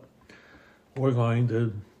all up. We're going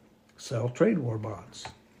to sell trade war bonds.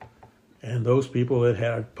 And those people that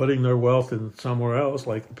had putting their wealth in somewhere else,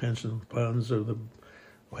 like the pension funds or the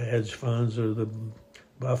hedge funds or the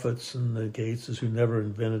Buffetts and the Gateses who never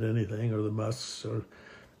invented anything, or the Musks or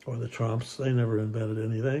the Trumps, they never invented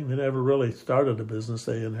anything. They never really started a business.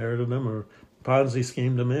 They inherited them or Ponzi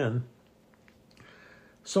schemed them in.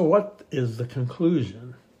 So what is the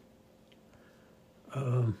conclusion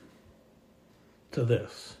to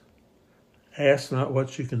this? Ask not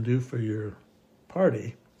what you can do for your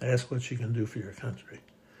party, ask what you can do for your country.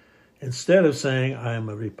 Instead of saying, I am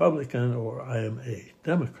a Republican or I am a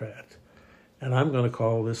Democrat, and I'm going to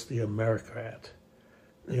call this the Americrat.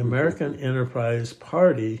 The American Enterprise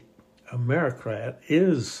Party, Americrat,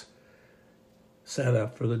 is set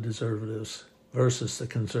up for the conservatives versus the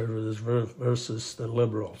conservatives versus the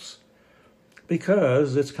liberals.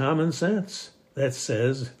 Because it's common sense that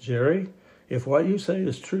says, Jerry, if what you say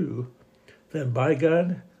is true, then by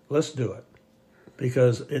God, let's do it.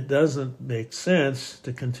 Because it doesn't make sense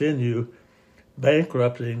to continue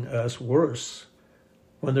bankrupting us worse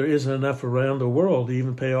when there isn't enough around the world to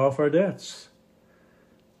even pay off our debts.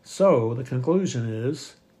 So the conclusion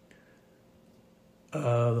is,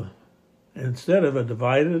 instead of a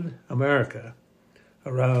divided America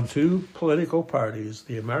around two political parties,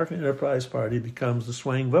 the American Enterprise Party becomes the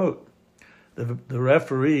swing vote. The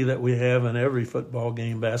referee that we have in every football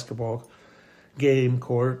game, basketball game,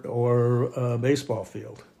 court, or baseball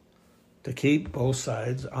field, to keep both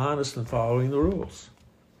sides honest and following the rules.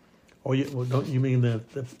 Or don't you mean that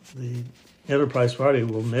the Enterprise Party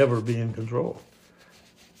will never be in control?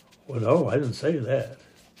 Well, no, I didn't say that.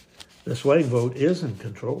 The swing vote is in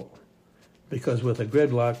control because with a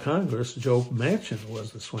gridlock Congress, Joe Manchin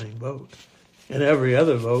was the swing vote. And every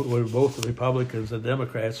other vote where both the Republicans and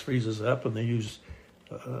Democrats freezes up and they use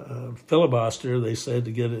filibuster, they said,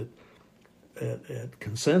 to get it at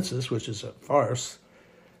consensus, which is a farce,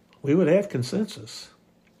 we would have consensus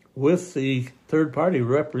with the third party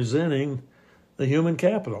representing the human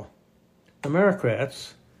capital,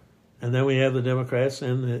 Americrats, and then we have the Democrats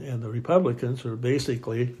and the Republicans, who are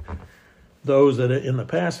basically those that in the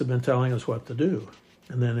past have been telling us what to do.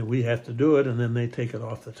 And then we have to do it, and then they take it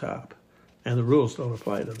off the top. And the rules don't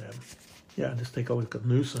apply to them. Yeah, just take a look at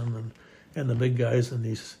Newsom and the big guys and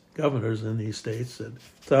these governors in these states that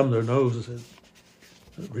thumb their noses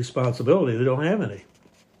at responsibility. They don't have any.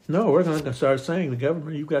 No, we're going to start saying, the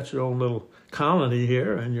government, you've got your own little colony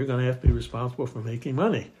here, and you're going to have to be responsible for making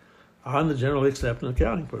money on the generally accepted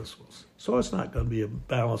accounting principles. So it's not going to be a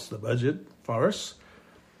balance the budget farce.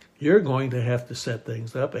 You're going to have to set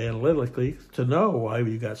things up analytically to know why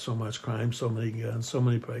you got so much crime, so many guns, so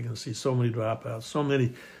many pregnancies, so many dropouts, so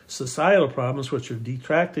many societal problems which are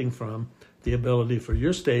detracting from the ability for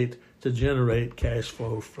your state to generate cash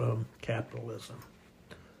flow from capitalism.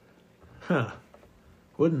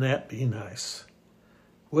 Wouldn't that be nice?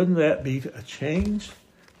 Wouldn't that be a change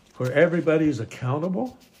where everybody's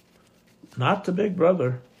accountable? Not to Big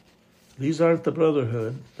Brother. These aren't the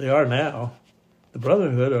Brotherhood. They are now. The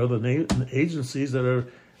Brotherhood are the agencies that are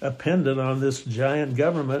appended on this giant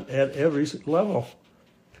government at every level.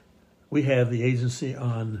 We have the agency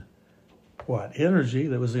on, energy,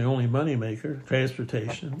 that was the only moneymaker,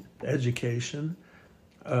 transportation, education,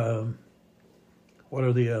 what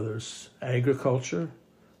are the others? Agriculture,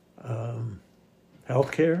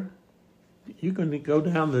 healthcare. You can go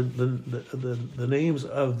down the names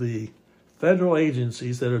of the federal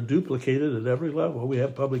agencies that are duplicated at every level. We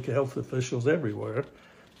have public health officials everywhere.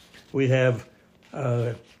 We have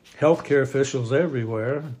healthcare officials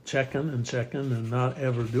everywhere, checking and not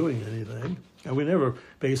ever doing anything. And we never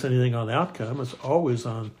base anything on outcome. It's always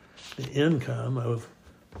on the income of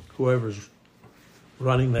whoever's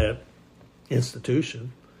running that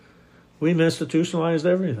institution. We've institutionalized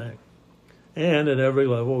everything. And at every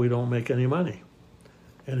level, we don't make any money.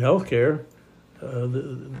 In healthcare,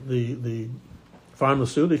 the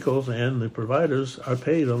pharmaceuticals and the providers are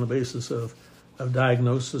paid on the basis of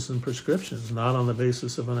diagnosis and prescriptions, not on the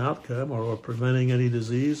basis of an outcome or preventing any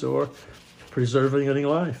disease or preserving any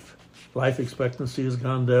life. Life expectancy has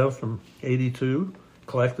gone down from 82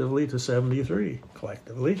 collectively to 73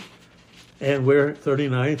 collectively. And we're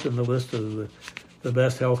 39th in the list of the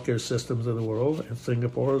best healthcare systems in the world, and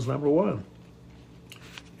Singapore is number one.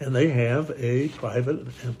 And they have a private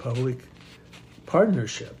and public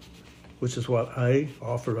partnership which is what I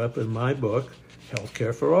offer up in my book,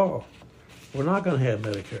 Healthcare for All. We're not going to have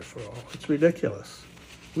Medicare for all. It's ridiculous.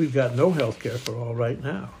 We've got no healthcare for all right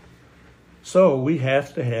now. So we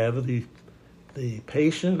have to have the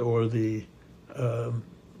patient or the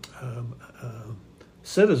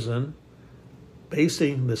citizen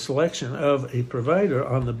basing the selection of a provider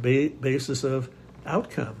on the basis of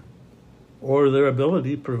outcome or their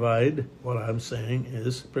ability to provide what I'm saying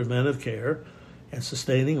is preventive care and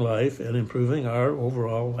sustaining life and improving our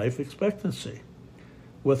overall life expectancy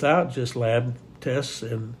without just lab tests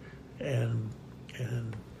and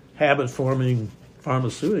habit-forming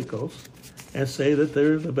pharmaceuticals, and say that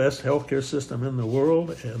they're the best healthcare system in the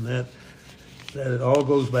world and that it all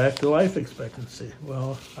goes back to life expectancy.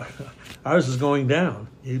 Well, ours is going down.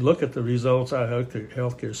 You look at the results, our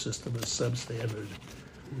healthcare system is substandard,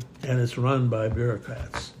 and it's run by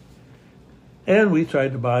bureaucrats. And we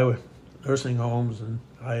tried to buy nursing homes, and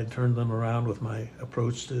I had turned them around with my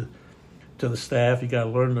approach to the staff. You got to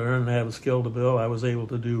learn to earn and have a skill to bill. I was able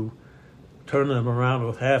to turn them around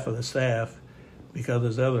with half of the staff because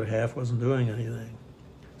this other half wasn't doing anything.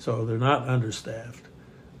 So they're not understaffed.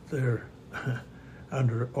 They're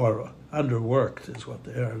underworked is what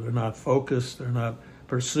they are. They're not focused. They're not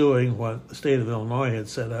pursuing what the state of Illinois had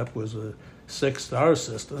set up was a 6-star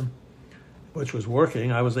system, which was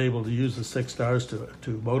working. I was able to use the 6 stars to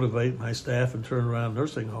motivate my staff and turn around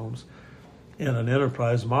nursing homes in an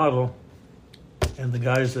enterprise model. And the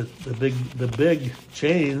guys that the big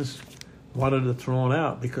chains wanted it thrown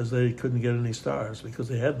out because they couldn't get any stars, because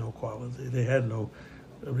they had no quality. They had no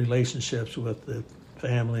relationships with the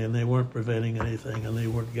family, and they weren't preventing anything, and they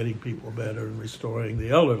weren't getting people better and restoring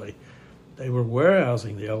the elderly. They were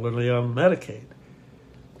warehousing the elderly on Medicaid,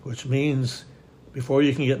 which means before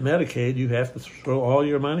you can get Medicaid, you have to throw all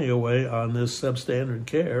your money away on this substandard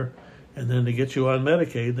care, and then to get you on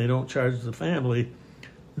Medicaid, they don't charge the family.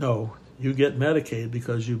 No, you get Medicaid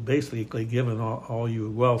because you've basically given all your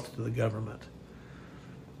wealth to the government.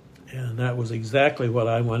 And that was exactly what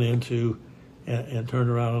I went into and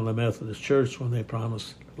turned around on the Methodist Church when they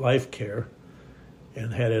promised life care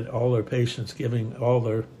and had all their patients giving all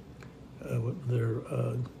their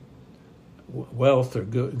wealth or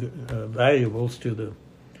valuables to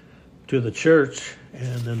the church,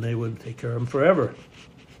 and then they would take care of them forever.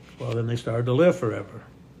 Well, then they started to live forever.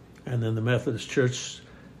 And then the Methodist Church,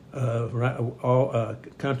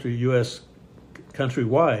 U.S.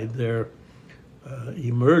 countrywide, their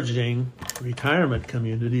emerging retirement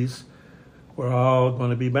communities were all going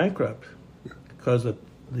to be bankrupt because the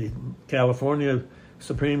California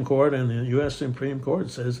Supreme Court and the U.S. Supreme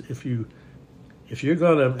Court says if you're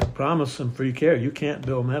going to promise some free care, you can't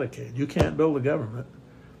bill Medicaid. You can't bill the government.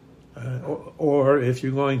 Or if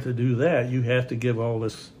you're going to do that, you have to give all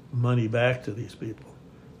this money back to these people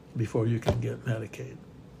before you can get Medicaid.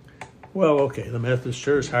 Well, okay, the Methodist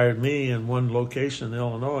Church hired me in one location in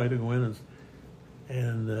Illinois to go in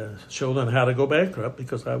and show them how to go bankrupt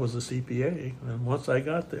because I was a CPA. And once I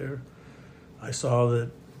got there, I saw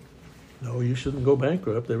that, no, you shouldn't go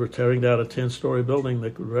bankrupt. They were tearing down a 10-story building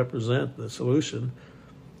that could represent the solution.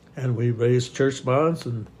 And we raised church bonds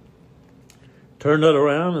and turned it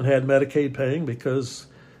around and had Medicaid paying because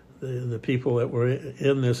the people that were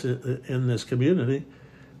in this community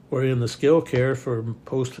were in the skilled care for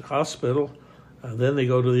post-hospital. Then they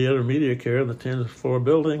go to the intermediate care in the 10th floor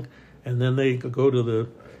building, and then they go to the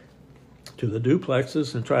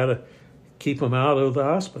duplexes and try to keep them out of the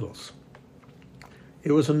hospitals.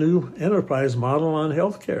 It was a new enterprise model on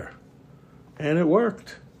healthcare, and it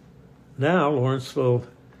worked. Now, Lawrenceville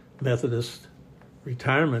Methodist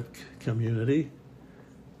Retirement Community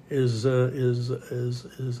is a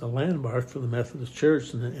landmark for the Methodist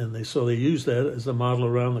Church, and they used that as a model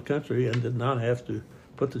around the country and did not have to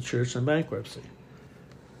put the church in bankruptcy.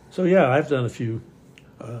 So yeah, I've done a few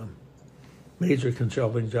major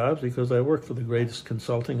consulting jobs because I worked for the greatest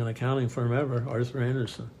consulting and accounting firm ever, Arthur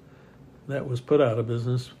Andersen. That was put out of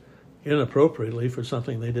business inappropriately for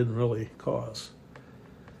something they didn't really cause.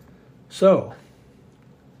 So,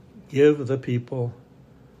 give the people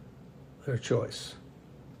their choice.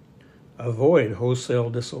 Avoid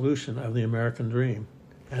wholesale dissolution of the American dream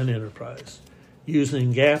and enterprise,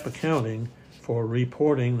 using GAAP accounting for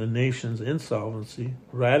reporting the nation's insolvency,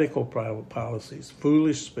 radical policies,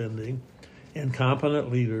 foolish spending,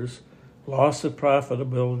 incompetent leaders, loss of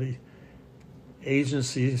profitability,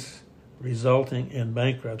 agencies resulting in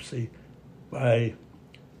bankruptcy by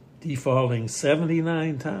defaulting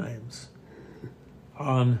 79 times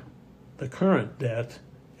on the current debt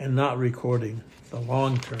and not recording the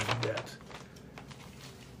long-term debt.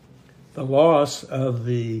 The loss of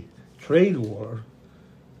the trade war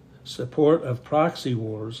support of proxy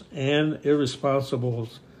wars, and irresponsible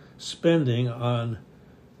spending on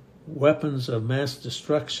weapons of mass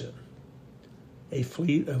destruction. A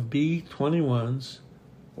fleet of B-21s,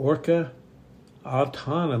 Orca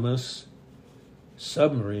autonomous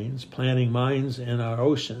submarines planting mines in our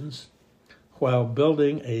oceans, while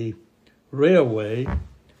building a railway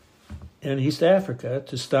in East Africa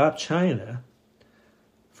to stop China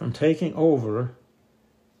from taking over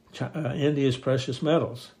India's precious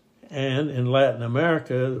metals, and in Latin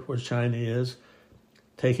America, where China is,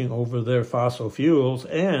 taking over their fossil fuels,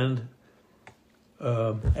 and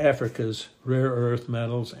Africa's rare earth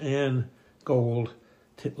metals and gold,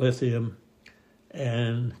 lithium,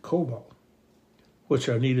 and cobalt, which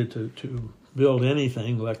are needed to build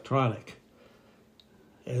anything electronic,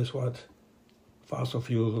 is what fossil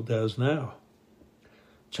fuel does now.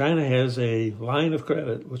 China has a line of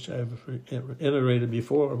credit, which I've iterated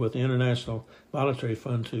before, with the International Monetary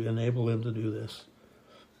Fund to enable them to do this.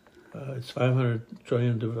 It's $500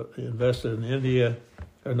 trillion invested in India,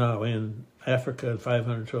 or now in Africa, and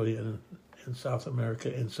 $500 trillion in South America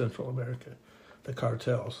and Central America, the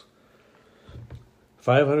cartels.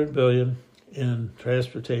 $500 billion in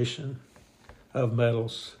transportation of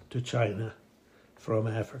metals to China from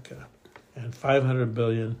Africa, and $500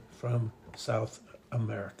 billion from South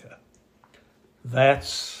America.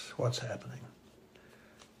 That's what's happening.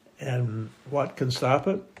 And what can stop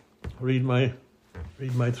it? Read my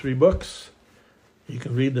 3 books. You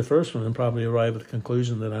can read the first one and probably arrive at the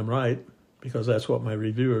conclusion that I'm right, because that's what my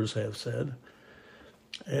reviewers have said.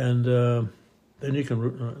 And then you can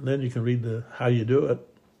read the How You Do It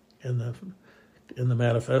in the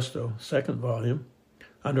manifesto, 2nd volume.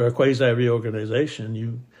 Under a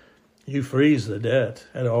quasi-reorganization, you freeze the debt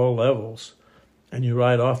at all levels, and you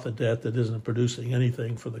write off the debt that isn't producing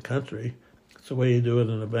anything for the country. It's the way you do it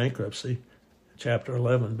in a bankruptcy. Chapter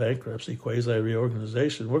 11, bankruptcy,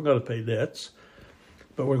 quasi-reorganization. We're going to pay debts,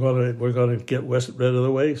 but we're going to get rid of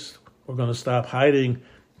the waste. We're going to stop hiding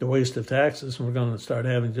the waste of taxes, and we're going to start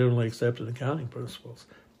having generally accepted accounting principles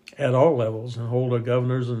at all levels, and hold our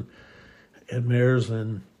governors and mayors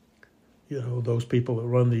and those people that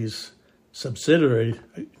run these subsidiary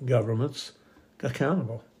governments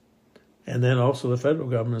accountable. And then also the federal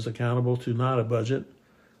government is accountable to not a budget,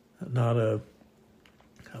 not a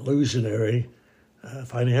illusionary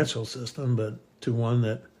financial system, but to one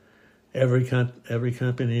that every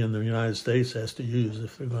company in the United States has to use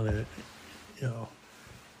if they're going to,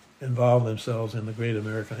 involve themselves in the great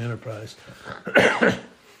American enterprise.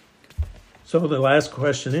 So the last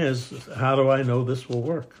question is, how do I know this will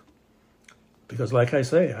work? Because like I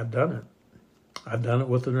say, I've done it. I've done it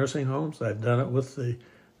with the nursing homes. I've done it with the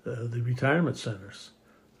retirement centers.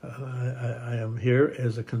 I am here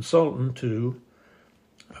as a consultant to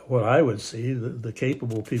what I would see the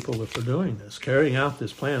capable people that are doing this. Carrying out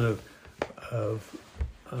this plan of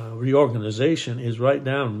reorganization is right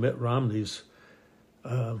down Mitt Romney's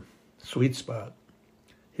sweet spot.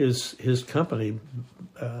 His company,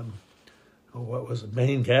 what was it,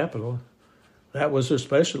 Bain Capital, that was their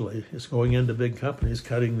specialty. It's going into big companies,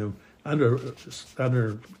 cutting them under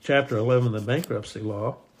Chapter 11 of the bankruptcy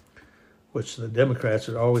law, which the Democrats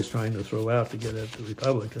are always trying to throw out to get at the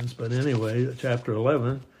Republicans. But anyway, Chapter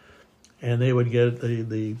 11, and they would get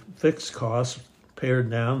the fixed costs pared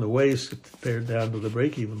down, the waste pared down to the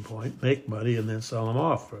break-even point, make money, and then sell them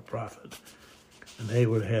off for a profit. And they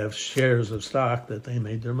would have shares of stock that they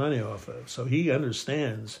made their money off of. So he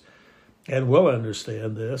understands and will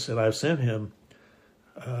understand this, and I've sent him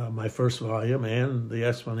my first volume and the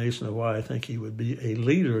explanation of why I think he would be a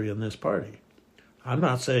leader in this party. I'm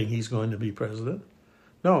not saying he's going to be president.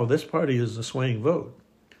 No, this party is the swaying vote.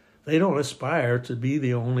 They don't aspire to be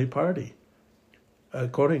the only party.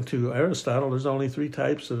 According to Aristotle, there's only 3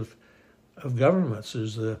 types of governments.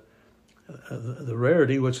 There's the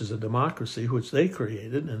rarity, which is a democracy, which they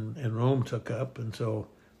created and Rome took up until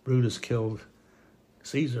Brutus killed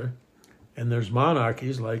Caesar. And there's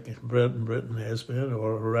monarchies like Britain has been,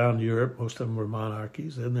 or around Europe, most of them were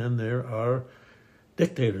monarchies. And then there are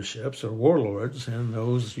dictatorships or warlords, and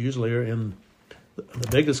those usually are in the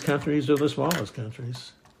biggest countries or the smallest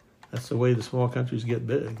countries. That's the way the small countries get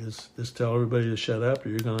big, is just tell everybody to shut up or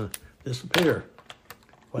you're going to disappear,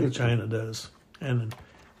 like China does. And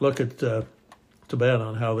look at Tibet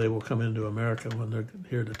on how they will come into America when they're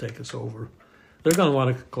here to take us over. They're going to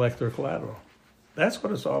want to collect their collateral. That's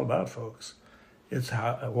what it's all about, folks. It's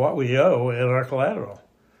what we owe and our collateral.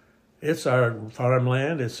 It's our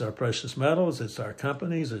farmland, it's our precious metals, it's our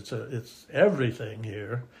companies, it's everything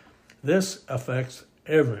here. This affects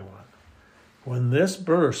everyone. When this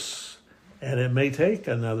bursts, and it may take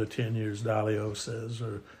another 10 years, Dalio says,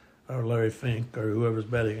 or or Larry Fink or whoever's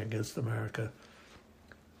betting against America.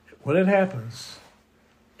 When it happens,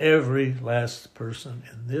 every last person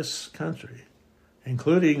in this country,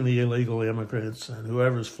 including the illegal immigrants and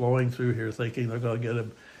whoever's flowing through here thinking they're going to get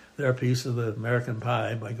their piece of the American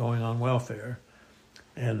pie by going on welfare,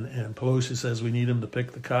 and Pelosi says we need them to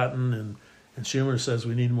pick the cotton, and Schumer says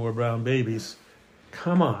we need more brown babies.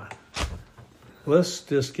 Come on. Let's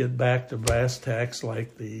just get back to brass tacks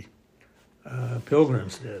like the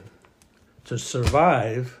Pilgrims did. To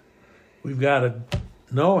survive, we've got to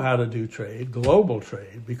know how to do trade, global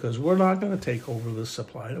trade, because we're not going to take over the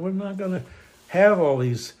supply. We're not going to have all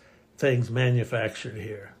these things manufactured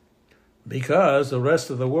here because the rest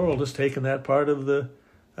of the world has taken that part of the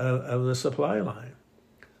supply line.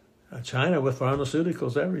 China with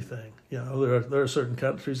pharmaceuticals, everything. There are certain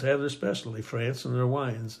countries that have their specialty, France and their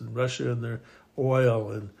wines, and Russia and their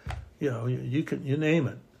oil, and you name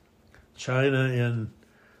it. China in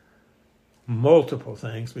multiple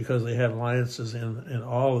things because they have alliances in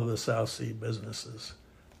all of the South Sea businesses.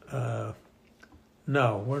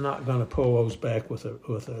 No, we're not going to pull those back with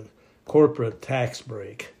a corporate tax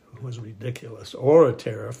break. It was ridiculous, or a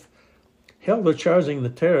tariff. Hell, they're charging the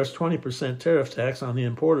tariffs 20% tariff tax on the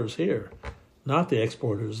importers here, not the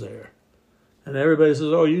exporters there. And everybody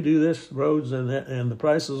says, "Oh, you do this, roads, and the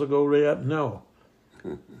prices will go way up." No,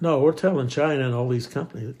 we're telling China and all these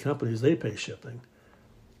companies they pay shipping.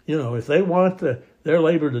 If they want their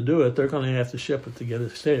labor to do it, they're going to have to ship it to get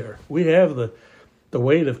it there. We have the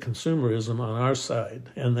weight of consumerism on our side,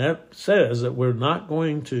 and that says that we're not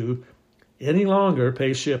going to any longer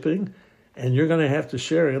pay shipping, and you're going to have to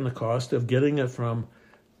share in the cost of getting it from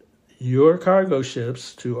your cargo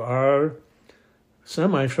ships to our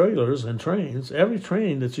semi-trailers and trains. Every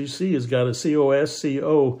train that you see has got a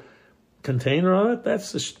COSCO container on it.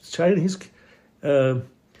 That's the Chinese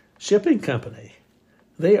shipping company.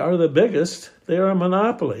 They are the biggest. They are a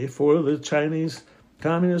monopoly for the Chinese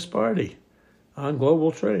Communist Party on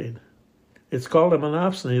global trade. It's called a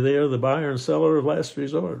monopsony. They are the buyer and seller of last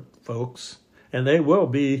resort, folks. And they will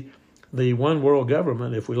be the one world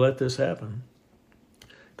government if we let this happen.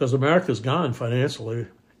 Because America's gone financially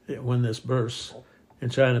when this bursts.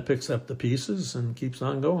 And China picks up the pieces and keeps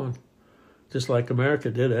on going. Just like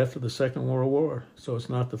America did after the Second World War. So it's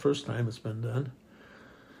not the first time it's been done.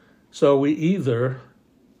 So we either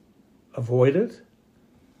avoid it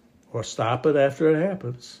or stop it after it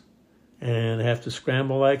happens and have to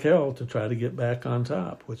scramble like hell to try to get back on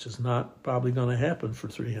top, which is not probably going to happen for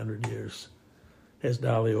 300 years, as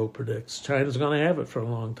Dalio predicts. China's going to have it for a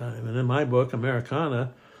long time. And in my book,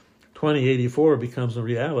 Americana, 2084 becomes a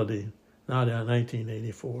reality, not in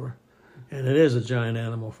 1984. And it is a giant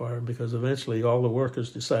animal farm because eventually all the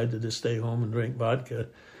workers decide to just stay home and drink vodka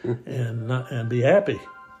and be happy,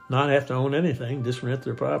 not have to own anything, just rent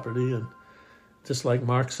their property. And just like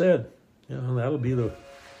Mark said, that'll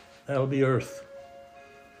be Earth.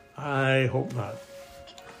 I hope not.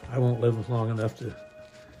 I won't live long enough to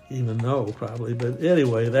even know, probably. But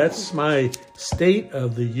anyway, that's my State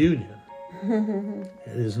of the Union.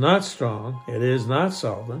 It is not strong. It is not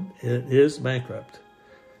solvent. It is bankrupt.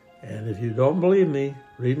 And if you don't believe me,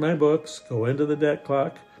 read my books, go into the debt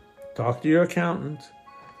clock, talk to your accountant.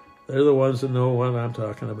 They're the ones that know what I'm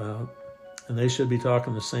talking about. And they should be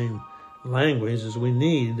talking the same language as we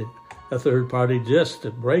need a third party just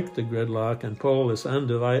to break the gridlock and pull this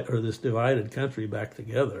this divided country back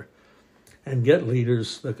together and get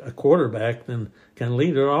leaders, a quarterback that can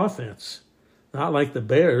lead their offense. Not like the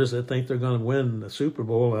Bears that think they're going to win the Super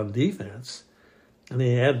Bowl on defense. And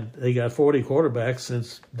they got 40 quarterbacks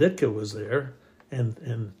since Ditka was there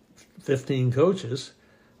and 15 coaches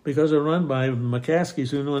because they're run by McCaskies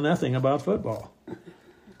who know nothing about football.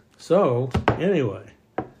 So, anyway,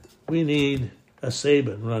 we need a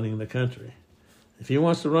Saban running the country. If he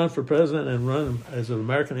wants to run for president and run as an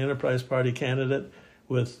American Enterprise Party candidate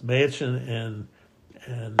with Manchin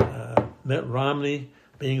and Mitt Romney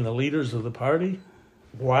being the leaders of the party,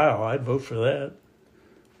 wow, I'd vote for that.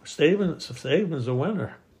 Saban's a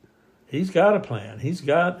winner. He's got a plan. He's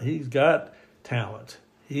got talent.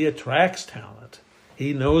 He attracts talent.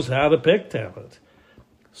 He knows how to pick talent.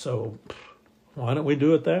 So why don't we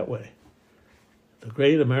do it that way? The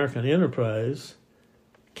great American enterprise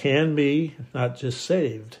can be not just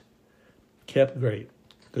saved, kept great.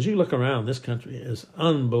 Because you look around, this country is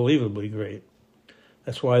unbelievably great.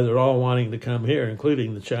 That's why they're all wanting to come here,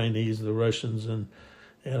 including the Chinese, the Russians, and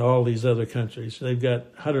all these other countries. They've got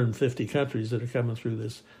 150 countries that are coming through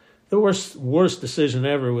this. The worst decision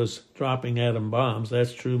ever was dropping atom bombs.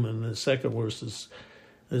 That's Truman. The second worst is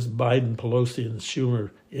this Biden, Pelosi, and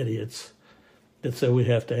Schumer idiots. that said we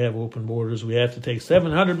have to have open borders. We have to take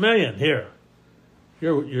 700 million here.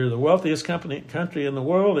 You're the wealthiest country in the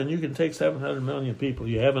world, and you can take 700 million people.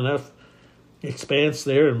 You have enough expanse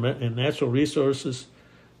there and natural resources.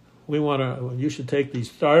 You should take these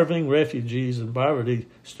starving refugees and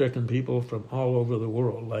poverty-stricken people from all over the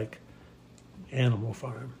world, like Animal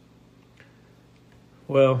Farm.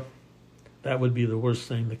 Well, that would be the worst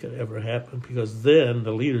thing that could ever happen, because then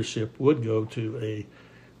the leadership would go to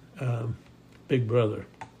a Big Brother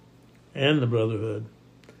and the Brotherhood,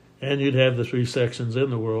 and you'd have the three sections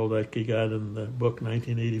in the world like you got in the book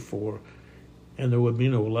 1984, and there would be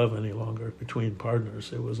no love any longer between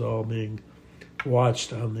partners. It was all being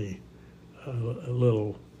watched on the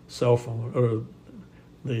little cell phone or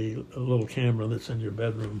the little camera that's in your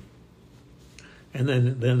bedroom. And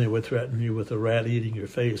then they would threaten you with a rat eating your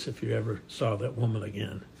face if you ever saw that woman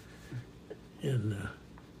again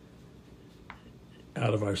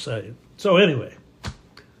out of our sight. So anyway,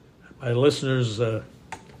 my listeners, I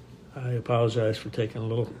apologize for taking a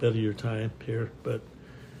little bit of your time here, but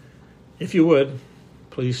if you would,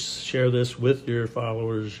 please share this with your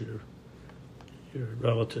followers, your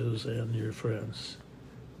relatives, and your friends.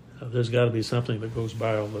 There's got to be something that goes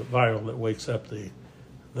viral that wakes up the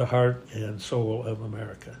heart and soul of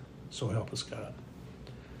America. So help us God.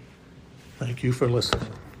 Thank you for listening.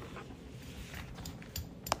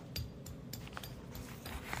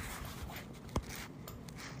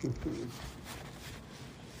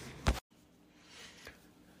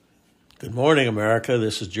 Good morning, America.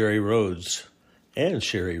 This is Jerry Rhodes and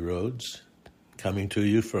Sherry Rhodes coming to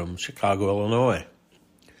you from Chicago, Illinois.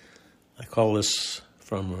 I call this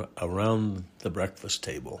from around the breakfast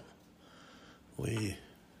table. We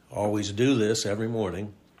always do this every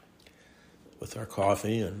morning with our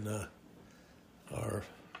coffee and our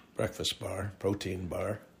breakfast bar, protein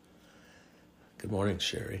bar. Good morning,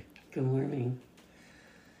 Sherry. Good morning.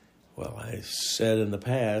 Well, I said in the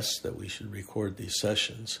past that we should record these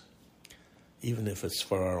sessions, even if it's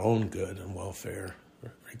for our own good and welfare,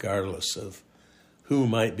 regardless of who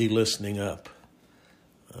might be listening up.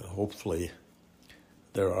 Hopefully,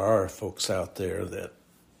 there are folks out there that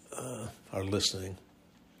are listening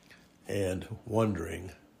and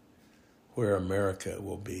wondering where America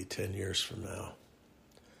will be 10 years from now.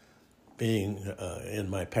 Being in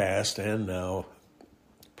my past and now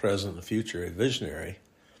present and future a visionary,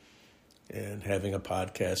 and having a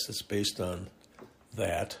podcast that's based on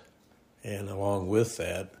that, and along with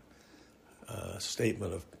that,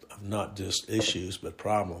 statement of not just issues but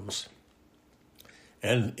problems,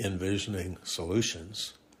 and envisioning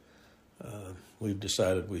solutions, we've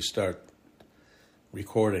decided we start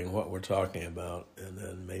recording what we're talking about, and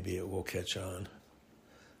then maybe it will catch on.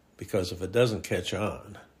 Because if it doesn't catch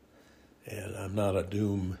on, and I'm not a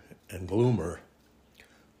doom and gloomer,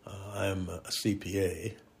 I'm a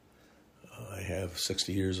CPA. I have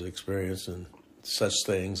 60 years of experience in such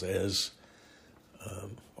things as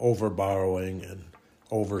overborrowing and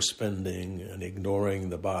overspending and ignoring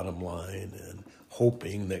the bottom line and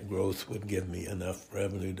hoping that growth would give me enough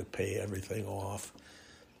revenue to pay everything off,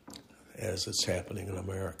 as it's happening in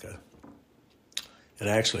America. And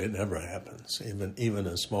actually, it never happens. Even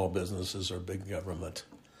in small businesses or big government,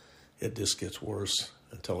 it just gets worse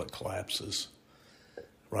until it collapses.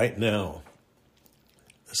 Right now,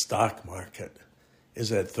 the stock market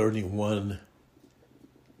is at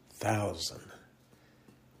 31,000,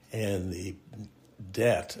 and the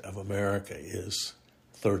debt of America is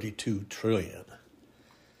 32 trillion.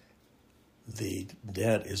 The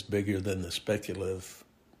debt is bigger than the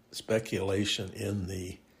speculation in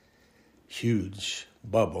the huge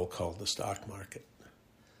bubble called the stock market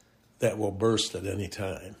that will burst at any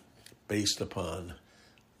time based upon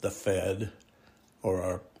the Fed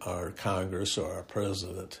or our Congress or our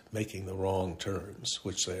president making the wrong turns,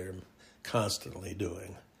 which they're constantly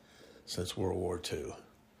doing since World War II.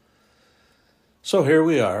 So here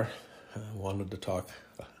we are. I wanted to talk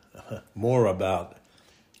more about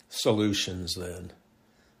solutions than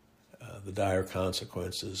the dire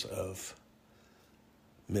consequences of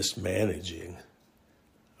mismanaging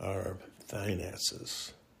our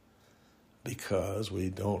finances, because we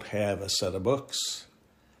don't have a set of books.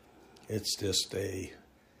 It's just a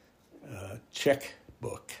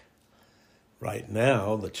checkbook. Right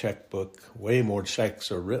now, the checkbook, way more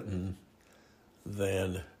checks are written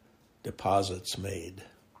than deposits made.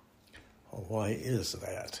 Well, why is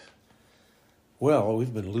that? Well,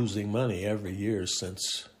 we've been losing money every year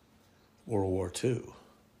since World War II.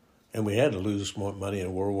 And we had to lose more money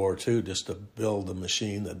in World War II just to build the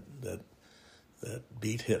machine that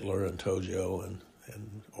beat Hitler and Tojo and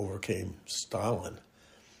overcame Stalin.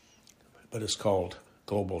 But it's called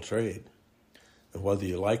global trade. And whether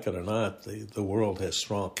you like it or not, the world has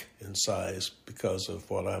shrunk in size because of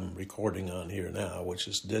what I'm recording on here now, which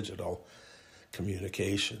is digital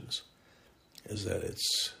communications, is that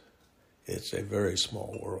it's a very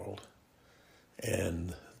small world.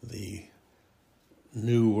 And the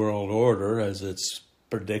New World Order, as it's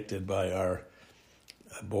predicted by our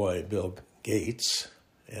boy Bill Gates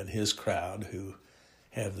and his crowd, who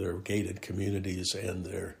have their gated communities and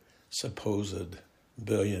their supposed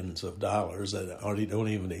billions of dollars that already don't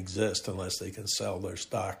even exist unless they can sell their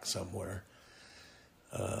stock somewhere.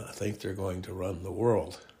 I think they're going to run the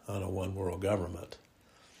world on a one world government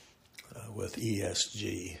with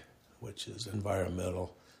ESG, which is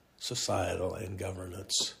environmental, societal, and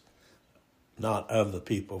governance, not of the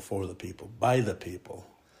people, for the people, by the people,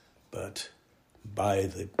 but by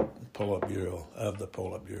the Politburo, of the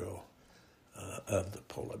Politburo, of the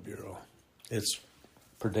Politburo. It's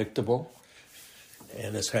predictable,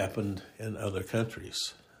 and it's happened in other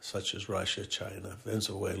countries, such as Russia, China,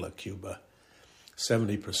 Venezuela, Cuba.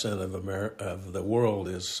 70% of the world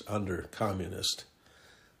is under communist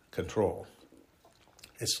control.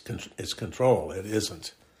 It's control. It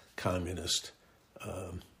isn't communist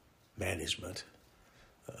management.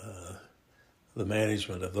 The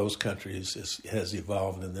management of those countries has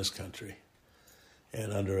evolved in this country.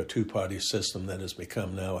 And under a two-party system that has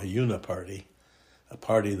become now a uniparty, a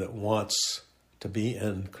party that wants to be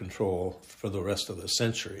in control for the rest of the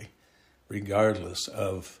century, regardless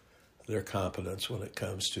of their competence when it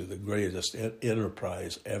comes to the greatest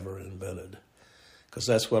enterprise ever invented. Because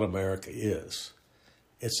that's what America is.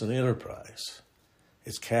 It's an enterprise.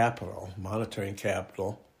 It's capital, monetary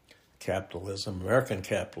capital, capitalism, American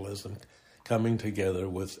capitalism, coming together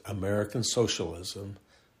with American socialism,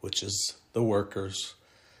 which is the workers.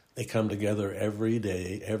 They come together every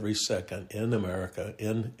day, every second in America,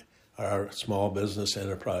 in our small business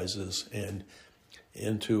enterprises, and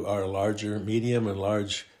into our larger, medium and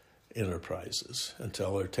large enterprises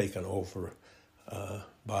until they're taken over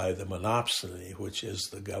by the monopsony, which is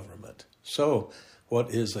the government. So,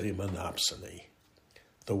 what is a monopsony?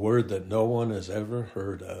 The word that no one has ever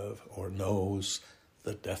heard of or knows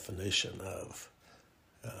the definition of.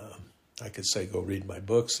 I could say, go read my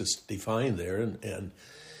books. It's defined there, and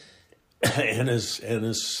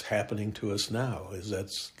is happening to us now. Is that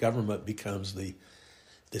government becomes the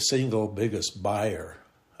single biggest buyer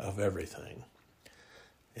of everything.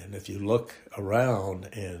 And if you look around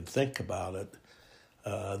and think about it,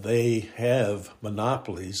 they have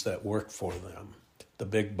monopolies that work for them. The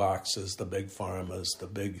big boxes, the big pharmas, the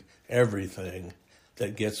big everything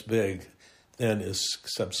that gets big then is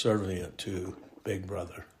subservient to Big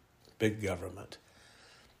Brother, big government.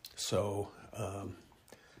 So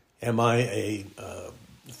am I a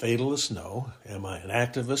fatalist? No. Am I an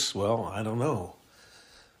activist? Well, I don't know.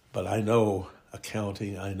 But I know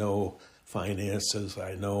accounting, I know finances,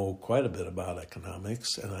 I know quite a bit about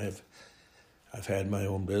economics, and I've had my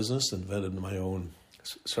own business, invented my own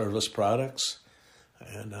service products,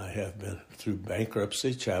 and I have been through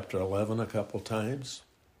bankruptcy, Chapter 11 a couple times,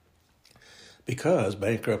 because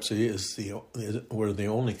bankruptcy we're the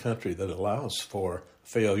only country that allows for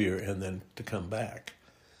failure and then to come back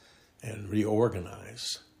and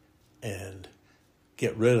reorganize and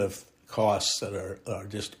get rid of costs that are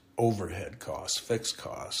just overhead costs, fixed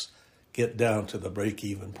costs, get down to the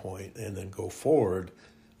break-even point, and then go forward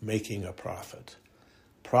making a profit.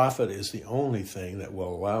 Profit is the only thing that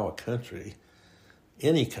will allow a country,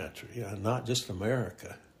 any country, not just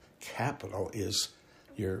America. Capital is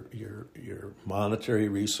your monetary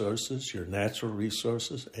resources, your natural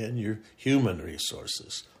resources, and your human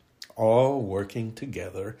resources, all working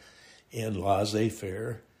together in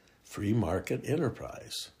laissez-faire, free market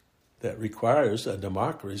enterprise that requires a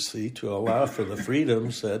democracy to allow for the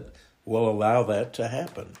freedoms that will allow that to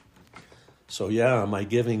happen. So yeah, am I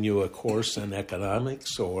giving you a course in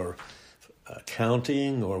economics or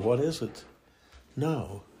accounting or what is it?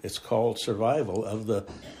 No, it's called survival of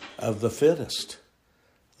the fittest.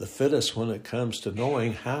 The fittest when it comes to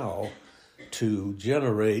knowing how to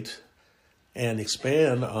generate and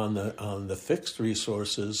expand on the fixed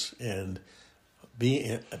resources and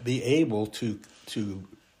be able to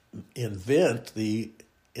invent the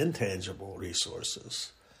intangible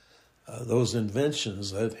resources. Those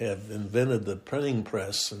inventions that have invented the printing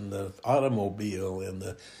press and the automobile and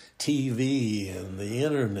the TV and the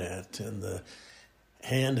internet and the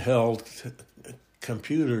handheld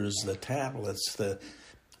computers, the tablets, the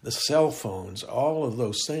cell phones, all of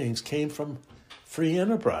those things came from free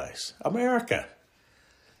enterprise, America.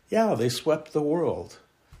 Yeah, they swept the world.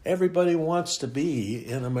 Everybody wants to be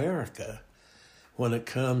in America when it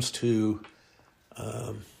comes to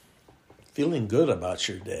feeling good about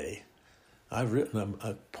your day. I've written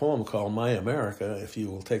a poem called My America. If you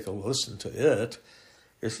will take a listen to it,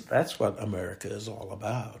 that's what America is all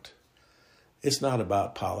about. It's not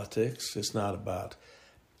about politics. It's not about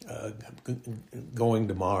going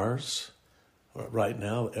to Mars right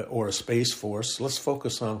now or a space force. Let's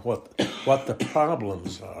focus on what the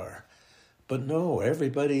problems are. But no,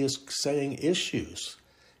 everybody is saying issues.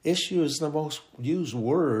 Issue is the most used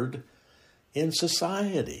word in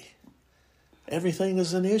society. Everything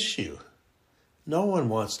is an issue. No one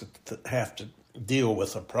wants to have to deal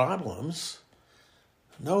with the problems.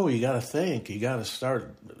 No, you got to think. You got to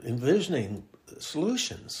start envisioning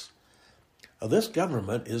solutions. This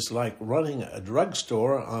government is like running a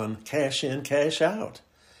drugstore on cash in, cash out,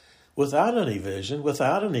 without any vision,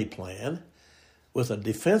 without any plan, with a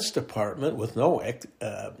defense department with no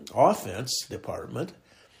offense department,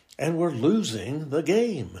 and we're losing the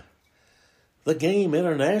game. The game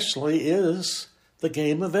internationally is the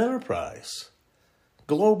game of enterprise.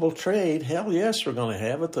 Global trade, hell yes, we're going to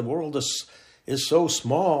have it. The world is so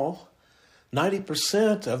small.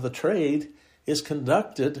 90% of the trade is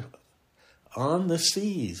conducted on the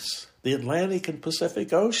seas, the Atlantic and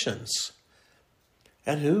Pacific Oceans.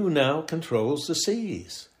 And who now controls the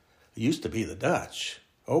seas? It used to be the Dutch.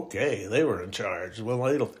 Okay, they were in charge. Well,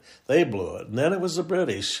 they blew it. And then it was the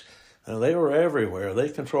British. They were everywhere. They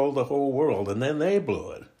controlled the whole world. And then they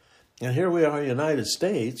blew it. And here we are, United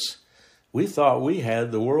States. We thought we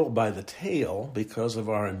had the world by the tail because of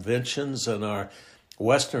our inventions and our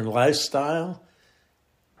Western lifestyle.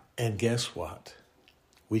 And guess what?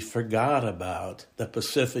 We forgot about the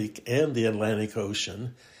Pacific and the Atlantic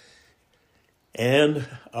Ocean and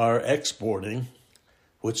our exporting,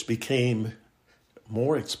 which became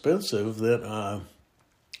more expensive than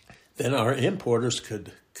our importers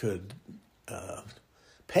could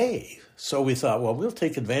pay. So we thought, well, we'll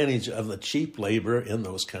take advantage of the cheap labor in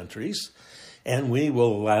those countries, and we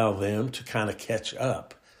will allow them to kind of catch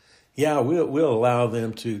up. Yeah, we'll allow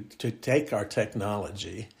them to take our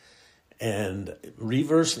technology and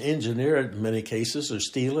reverse engineer it in many cases, or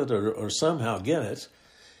steal it, or somehow get it,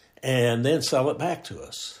 and then sell it back to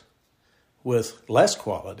us with less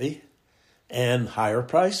quality and higher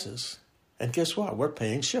prices. And guess what? We're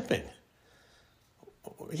paying shipping.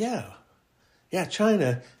 Yeah,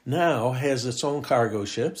 China now has its own cargo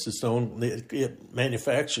ships, it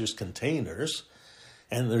manufactures containers,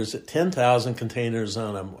 and there's 10,000 containers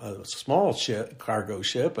on a small cargo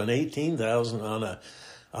ship and 18,000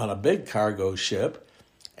 on a big cargo ship,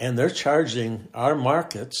 and they're charging our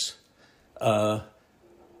markets.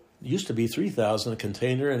 Used to be 3,000 a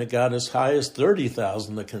container, and it got as high as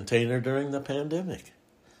 30,000 a container during the pandemic.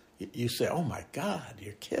 You say, "Oh my God,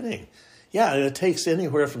 you're kidding!" Yeah, and it takes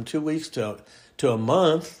anywhere from 2 weeks to a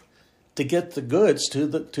month to get the goods to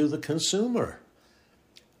the consumer.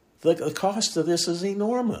 The cost of this is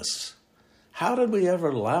enormous. How did we ever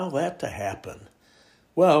allow that to happen?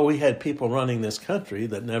 Well, we had people running this country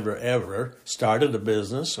that never ever started a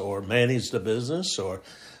business or managed a business or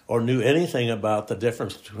knew anything about the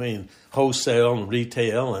difference between wholesale and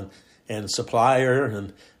retail and supplier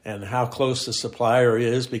and how close the supplier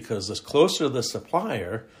is, because the closer the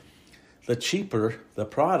supplier, the cheaper the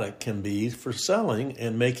product can be for selling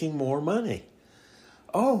and making more money.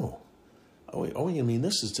 Oh, you mean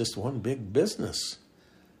this is just one big business?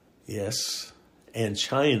 Yes, and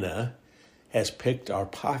China has picked our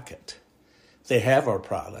pocket. They have our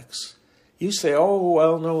products. You say, "Oh,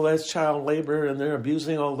 well, no, that's child labor, and they're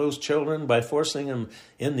abusing all those children by forcing them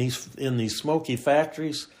in these smoky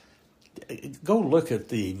factories." Go look at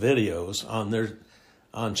the videos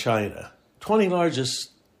on China. 20 largest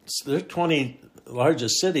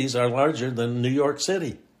cities are larger than New York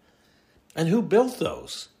City. And who built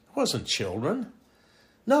those? It wasn't children.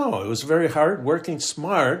 No, it was very hard-working,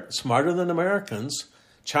 smarter than Americans.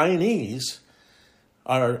 Chinese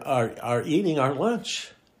are eating our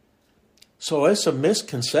lunch. So it's a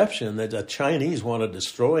misconception that the Chinese want to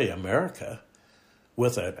destroy America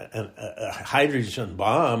with a hydrogen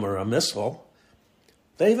bomb or a missile.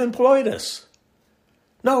 They've employed us.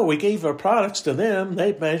 No, we gave our products to them,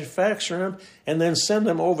 they manufacture them, and then send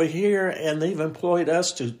them over here, and they've employed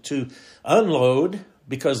us to unload,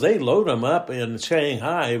 because they load them up in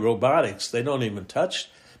Shanghai robotics. They don't even touch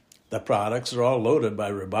the products. They're all loaded by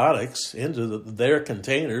robotics into their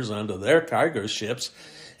containers onto their cargo ships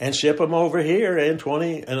and ship them over here in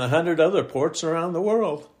 20 and 100 other ports around the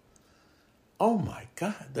world. Oh my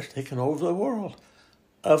God, they're taking over the world.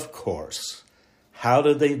 Of course. How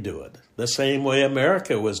did they do it? The same way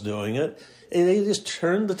America was doing it. They just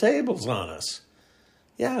turned the tables on us.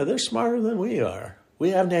 Yeah, they're smarter than we are. We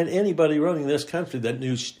haven't had anybody running this country that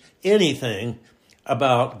knew anything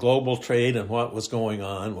about global trade and what was going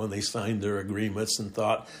on when they signed their agreements and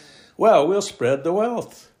thought, well, we'll spread the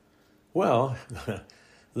wealth. Well,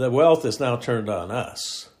 the wealth is now turned on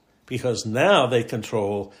us because now they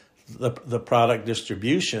control the product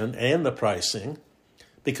distribution and the pricing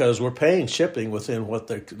because we're paying shipping within what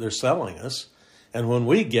they're selling us. And when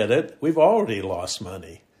we get it, we've already lost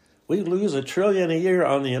money. We lose $1 trillion a year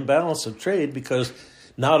on the imbalance of trade because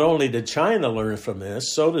not only did China learn from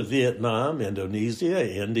this, so did Vietnam, Indonesia,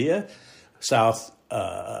 India, South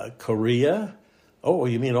Korea. Oh,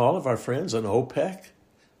 you mean all of our friends in OPEC?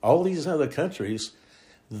 All these other countries,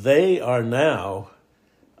 they are now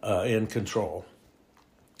in control.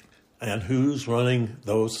 And who's running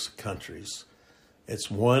those countries? It's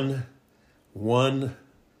one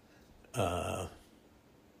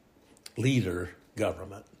leader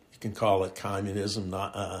government. You can call it communism,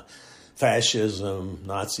 fascism,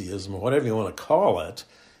 Nazism, whatever you want to call it.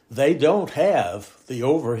 They don't have the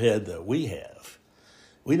overhead that we have.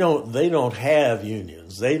 They don't have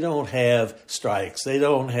unions. They don't have strikes. They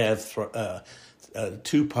don't have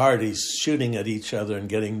two parties shooting at each other and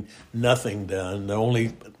getting nothing done. They're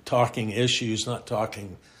only talking issues, not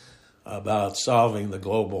talking about solving the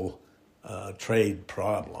global trade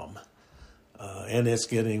problem. And it's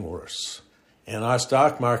getting worse. And our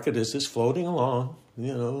stock market is just floating along.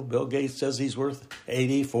 You know, Bill Gates says he's worth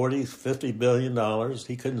 $80, $40, $50 billion.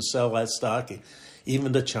 He couldn't sell that stock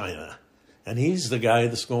even to China. And he's the guy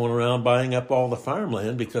that's going around buying up all the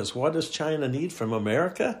farmland because what does China need from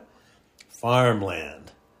America?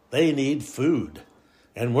 Farmland. They need food.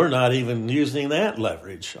 And we're not even using that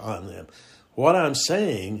leverage on them. What I'm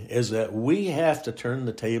saying is that we have to turn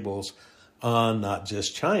the tables on not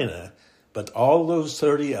just China, but all those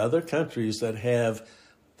 30 other countries that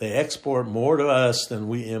they export more to us than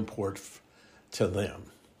we import to them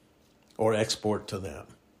or export to them.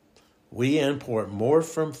 We import more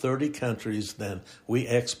from 30 countries than we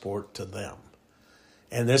export to them.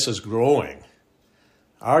 And this is growing.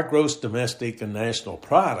 Our gross domestic and national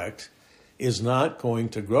product is not going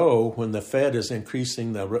to grow when the Fed is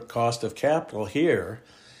increasing the cost of capital here,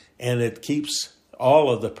 and it keeps all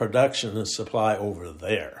of the production and supply over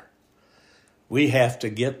there. We have to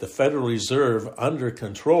get the Federal Reserve under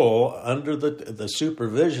control, under the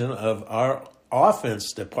supervision of our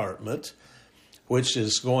offense department, which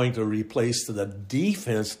is going to replace the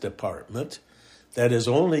defense department that is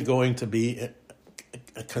only going to be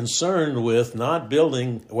concerned with not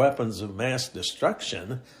building weapons of mass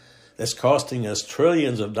destruction that's costing us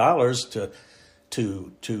trillions of dollars to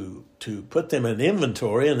put them in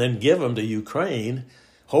inventory and then give them to Ukraine,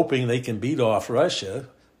 hoping they can beat off Russia,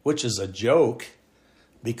 which is a joke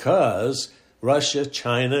because Russia,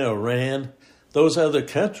 China, Iran, those other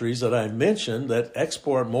countries that I mentioned that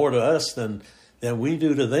export more to us than we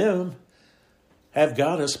do to them have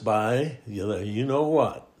got us by you know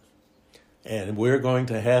what. And we're going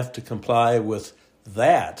to have to comply with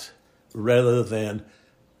that rather than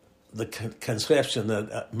the conception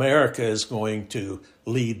that America is going to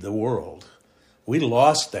lead the world. We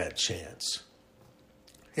lost that chance.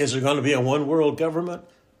 Is there going to be a one world government?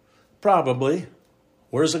 Probably.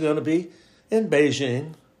 Where's it going to be? In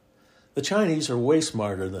Beijing. The Chinese are way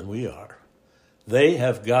smarter than we are. They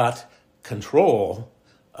have got control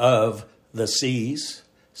of the seas.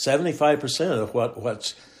 75% of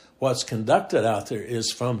what's conducted out there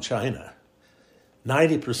is from China.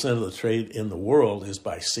 90% of the trade in the world is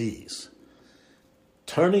by seas.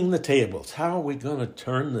 Turning the tables. How are we going to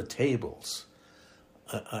turn the tables?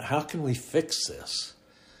 How can we fix this?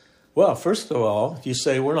 Well, first of all, you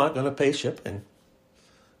say we're not going to pay shipping.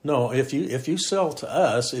 No, if you sell to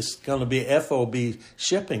us, it's going to be FOB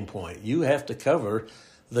shipping point. You have to cover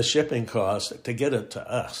the shipping costs to get it to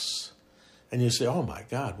us. And you say, oh my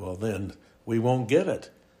God, well then we won't get it.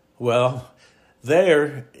 Well,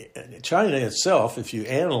 China itself, if you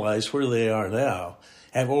analyze where they are now,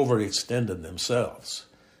 have overextended themselves.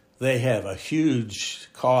 They have a huge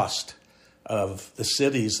cost of the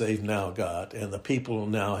cities they've now got, and the people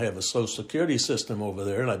now have a social security system over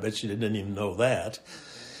there, and I bet you didn't even know that.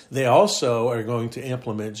 They also are going to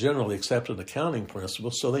implement generally accepted accounting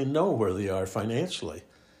principles so they know where they are financially.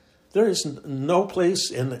 There is no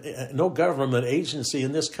place, no government agency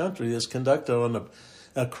in this country that's conducted on an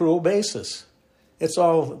accrual basis. It's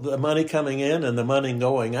all the money coming in and the money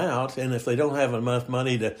going out, and if they don't have enough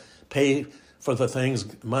money to pay for the things,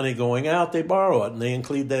 money going out, they borrow it, and they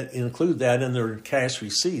include that in their cash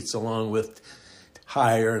receipts along with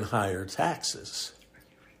higher and higher taxes.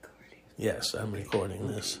 Are you recording? Yes, I'm recording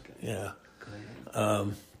this. Yeah.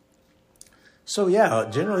 So yeah,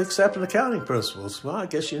 generally accepted accounting principles. Well, I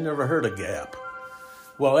guess you never heard of GAAP.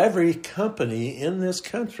 Well, every company in this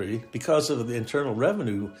country, because of the Internal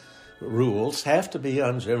Revenue rules, have to be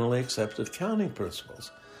on generally accepted accounting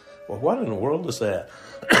principles. Well, what in the world is that?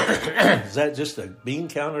 Is that just a bean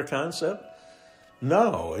counter concept?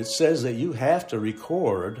 No, it says that you have to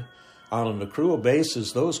record on an accrual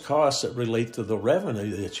basis those costs that relate to the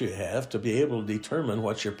revenue that you have to be able to determine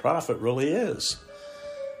what your profit really is.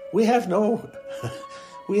 We have no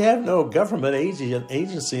government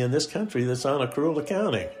agency in this country that's on accrual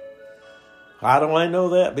accounting. How do I know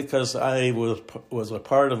that? Because I was a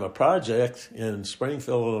part of a project in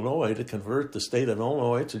Springfield, Illinois, to convert the state of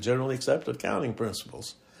Illinois to generally accepted accounting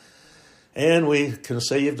principles. And we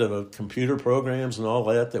conceived of computer programs and all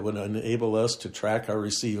that would enable us to track our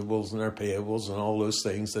receivables and our payables and all those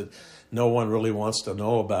things that no one really wants to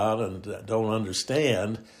know about and don't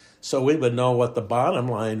understand. So we would know what the bottom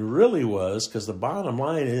line really was, because the bottom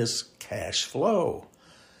line is cash flow.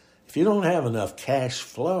 If you don't have enough cash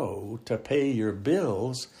flow to pay your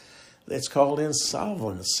bills, it's called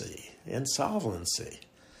insolvency. Insolvency.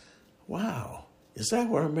 Wow. Is that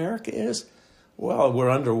where America is? Well,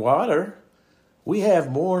 we're underwater. We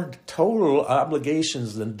have more total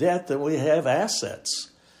obligations than debt than we have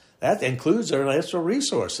assets. That includes our natural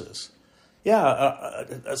resources. Yeah,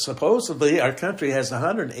 supposedly our country has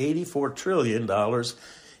 $184 trillion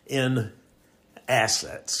in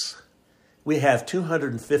assets. We have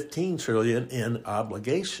 $215 trillion in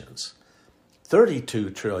obligations,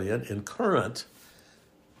 $32 trillion in current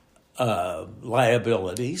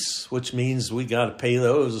liabilities, which means we got to pay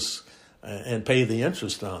those and pay the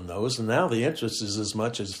interest on those. And now the interest is as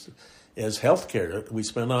much as healthcare we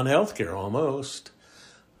spend on healthcare almost.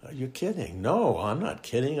 Are you kidding? No, I'm not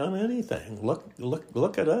kidding on anything.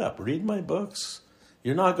 Look it up. Read my books.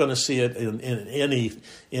 You're not going to see it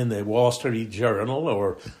in the Wall Street Journal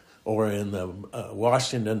or in the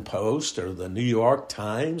Washington Post or the New York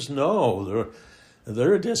Times. No,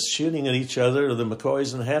 they're just shooting at each other, the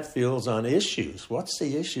McCoys and Hatfields, on issues. What's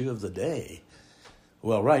the issue of the day?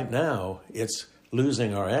 Well, right now it's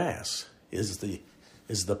losing our ass is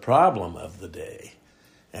the problem of the day.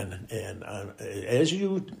 And as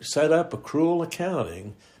you set up accrual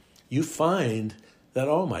accounting, you find that,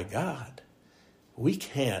 oh my God, we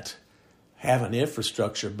can't have an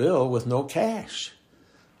infrastructure bill with no cash.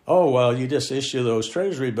 Oh, well, you just issue those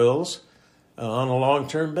treasury bills on a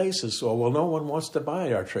long-term basis. Well, no one wants to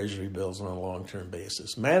buy our treasury bills on a long-term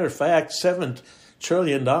basis. Matter of fact, $7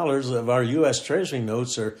 trillion of our U.S. treasury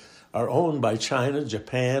notes are owned by China,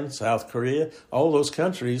 Japan, South Korea, all those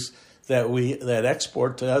countries that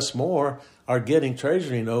export to us more are getting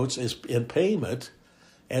treasury notes in payment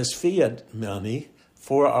as fiat money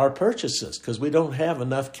for our purchases, because we don't have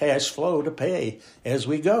enough cash flow to pay as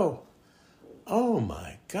we go. Oh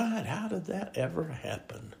my God, how did that ever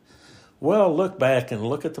happen? Well, look back and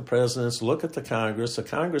look at the presidents, look at the Congress. The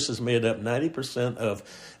Congress is made up 90% of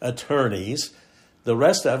attorneys. The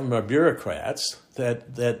rest of them are bureaucrats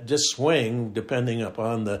that just swing depending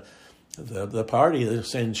upon the party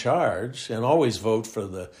that's in charge, and always vote for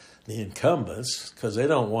the incumbents, because they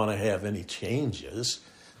don't want to have any changes.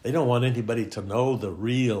 They don't want anybody to know the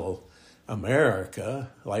real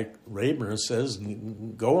America. Like Rayburn says,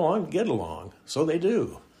 go along, get along. So they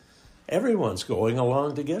do. Everyone's going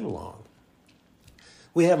along to get along.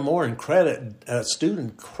 We have more in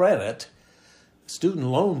student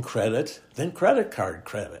loan credit than credit card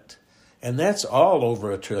credit. And that's all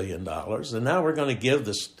over $1 trillion. And now we're going to give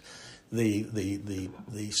the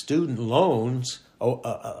student loans, going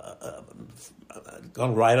to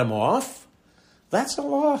write them off? That's a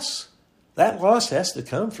loss. That loss has to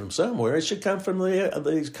come from somewhere. It should come from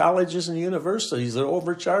the colleges and universities that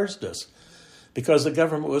overcharged us because the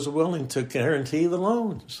government was willing to guarantee the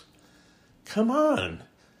loans. Come on.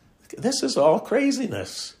 This is all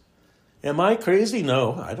craziness. Am I crazy?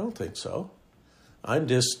 No, I don't think so. I'm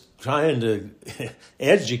just trying to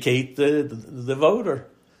educate the voter.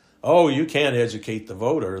 Oh, you can't educate the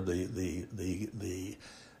voter, the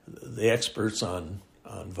experts on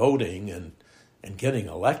voting and getting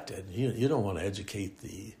elected. You don't want to educate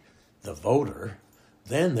the voter.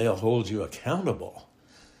 Then they'll hold you accountable.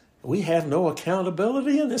 We have no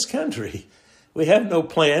accountability in this country. We have no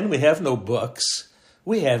plan. We have no books.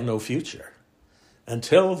 We have no future.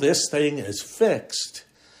 Until this thing is fixed,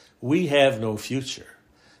 we have no future.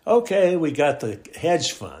 Okay, we got the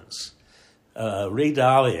hedge funds. Ray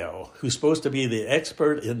Dalio, who's supposed to be the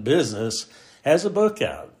expert in business, has a book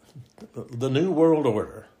out, The New World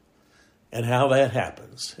Order, and how that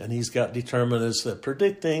happens. And he's got determinists that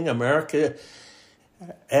predicting America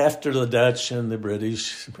after the Dutch and the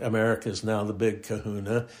British, America is now the big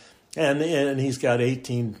kahuna. And he's got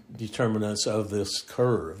 18 determinants of this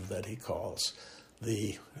curve that he calls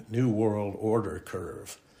the New World Order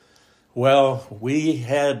curve. Well, we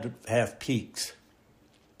have peaked.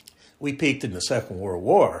 We peaked in the Second World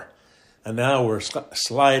War, and now we're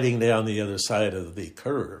sliding down the other side of the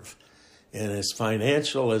curve. And it's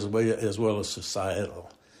financial as well as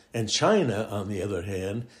societal. And China, on the other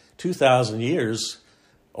hand, 2,000 years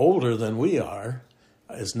older than we are,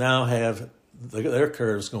 is now have their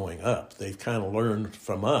curves going up. They've kind of learned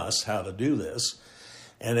from us how to do this.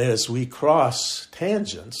 And as we cross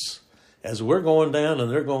tangents, as we're going down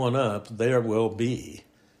and they're going up, there will be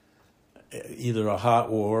either a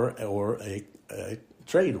hot war or a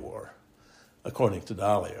trade war, according to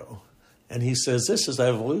Dalio. And he says this is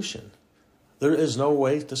evolution. There is no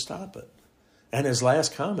way to stop it. And his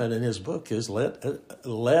last comment in his book is,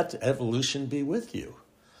 let evolution be with you.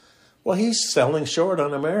 Well, he's selling short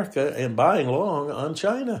on America and buying long on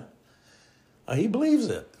China. He believes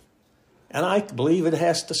it. And I believe it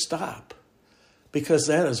has to stop, because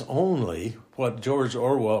that is only what George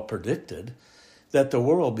Orwell predicted, that the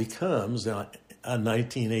world becomes a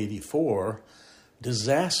 1984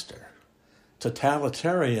 disaster,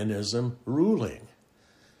 totalitarianism ruling.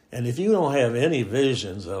 And if you don't have any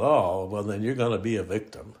visions at all, well, then you're going to be a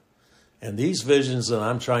victim. And these visions that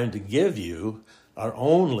I'm trying to give you are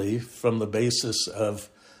only from the basis of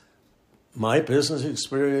my business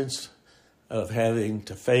experience of having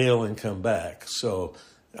to fail and come back. So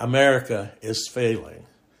America is failing.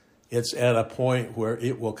 It's at a point where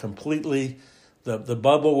it will completely, the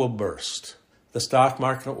bubble will burst. The stock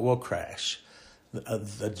market will crash.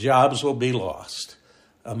 The jobs will be lost.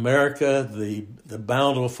 America, the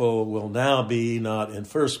bountiful, will now be not in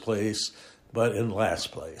first place, but in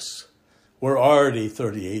last place. We're already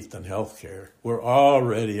 38th in healthcare. We're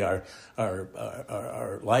already, our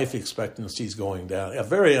life expectancy is going down. A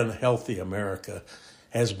very unhealthy America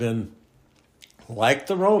has been, like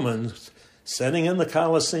the Romans, sitting in the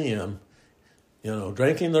Colosseum,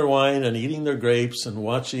 drinking their wine and eating their grapes and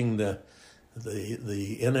watching the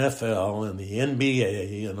NFL and the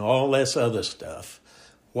NBA and all this other stuff.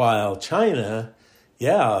 While China,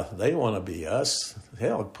 yeah, they want to be us.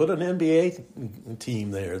 Hell, put an NBA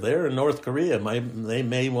team there. They're in North Korea. They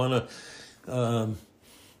may want to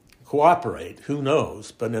cooperate. Who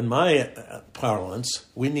knows? But in my parlance,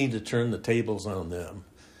 we need to turn the tables on them,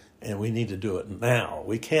 and we need to do it now.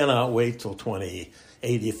 We cannot wait till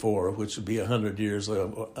 2084, which would be 100 years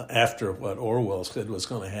after what Orwell said was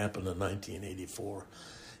going to happen in 1984,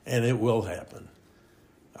 and it will happen.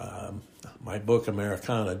 My book,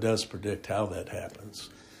 Americana, does predict how that happens.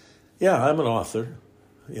 Yeah, I'm an author.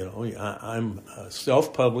 I'm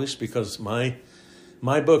self-published because my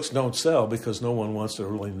books don't sell because no one wants to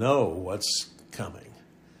really know what's coming.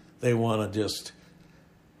 They want to just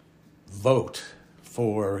vote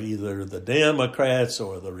for either the Democrats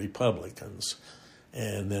or the Republicans.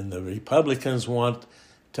 And then the Republicans want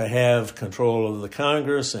to have control of the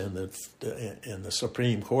Congress and the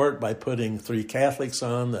Supreme Court by putting 3 Catholics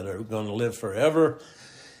on that are going to live forever,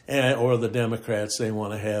 or the Democrats, they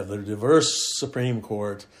want to have the diverse Supreme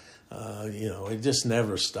Court. It just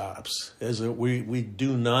never stops. We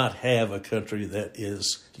do not have a country that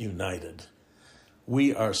is united.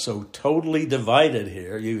 We are so totally divided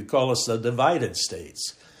here. You could call us the divided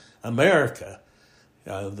states. America,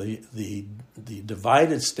 the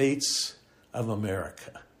divided states of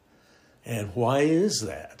America. And why is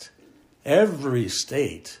that? Every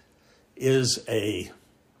state is a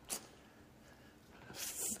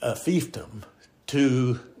fiefdom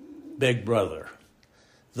to Big Brother,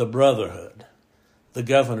 the Brotherhood. The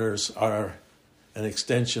governors are an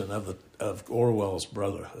extension of Orwell's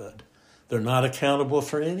Brotherhood. They're not accountable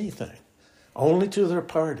for anything, only to their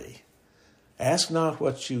party. Ask not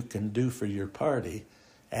what you can do for your party,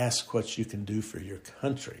 ask what you can do for your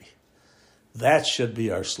country. That should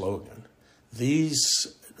be our slogan.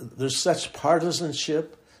 There's such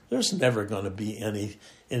partisanship. There's never going to be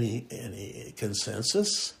any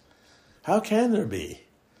consensus. How can there be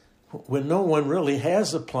when no one really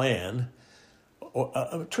has a plan?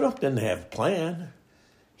 Trump didn't have a plan.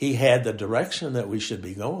 He had the direction that we should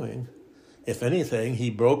be going. If anything, he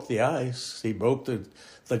broke the ice. He broke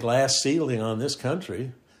the glass ceiling on this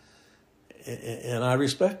country, and I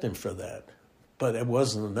respect him for that. But it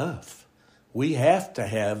wasn't enough. We have to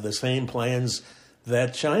have the same plans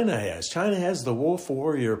that China has. China has the Wolf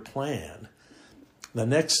Warrior plan. The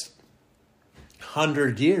next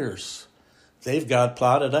 100 years, they've got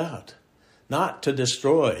plotted out. Not to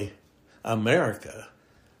destroy America,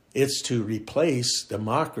 It's to replace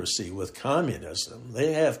democracy with communism.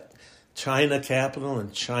 They have China capital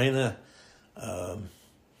and China,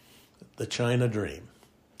 the China dream.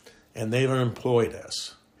 And they've employed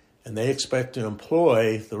us. And they expect to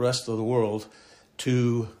employ the rest of the world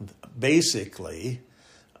to basically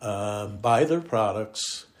buy their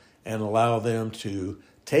products and allow them to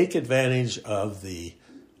take advantage of the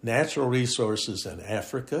natural resources in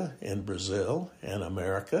Africa, in Brazil, and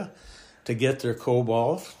America to get their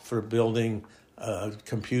cobalt for building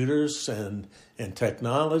computers and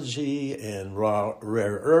technology and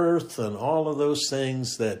rare earth and all of those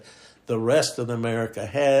things that the rest of America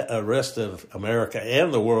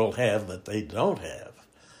and the world have that they don't have.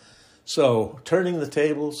 So turning the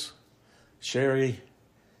tables, Sherry,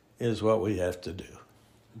 is what we have to do.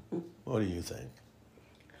 What do you think?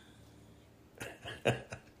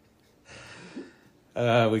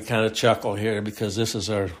 We kind of chuckle here because this is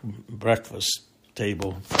our breakfast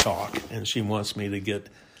table talk, and she wants me to get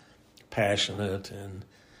passionate and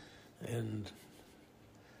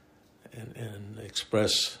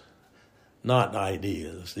express not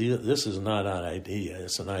ideas. This is not an idea.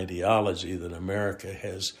 It's an ideology that America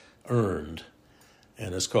has earned,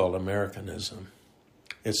 and it's called Americanism.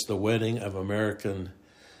 It's the wedding of American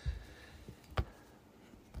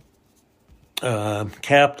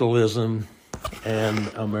capitalism and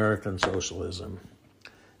American socialism.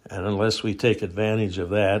 And unless we take advantage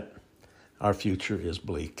of that, our future is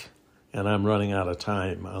bleak. And I'm running out of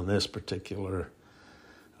time on this particular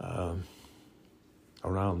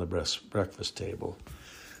around the breakfast table.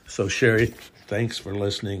 So Sherry, thanks for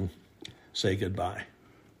listening. Say goodbye.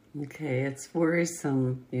 Okay, it's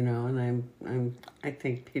worrisome, and I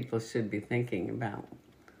think people should be thinking about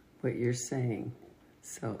what you're saying.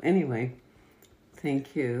 So anyway,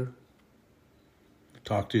 thank you.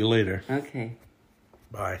 Talk to you later. Okay.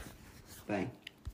 Bye. Bye.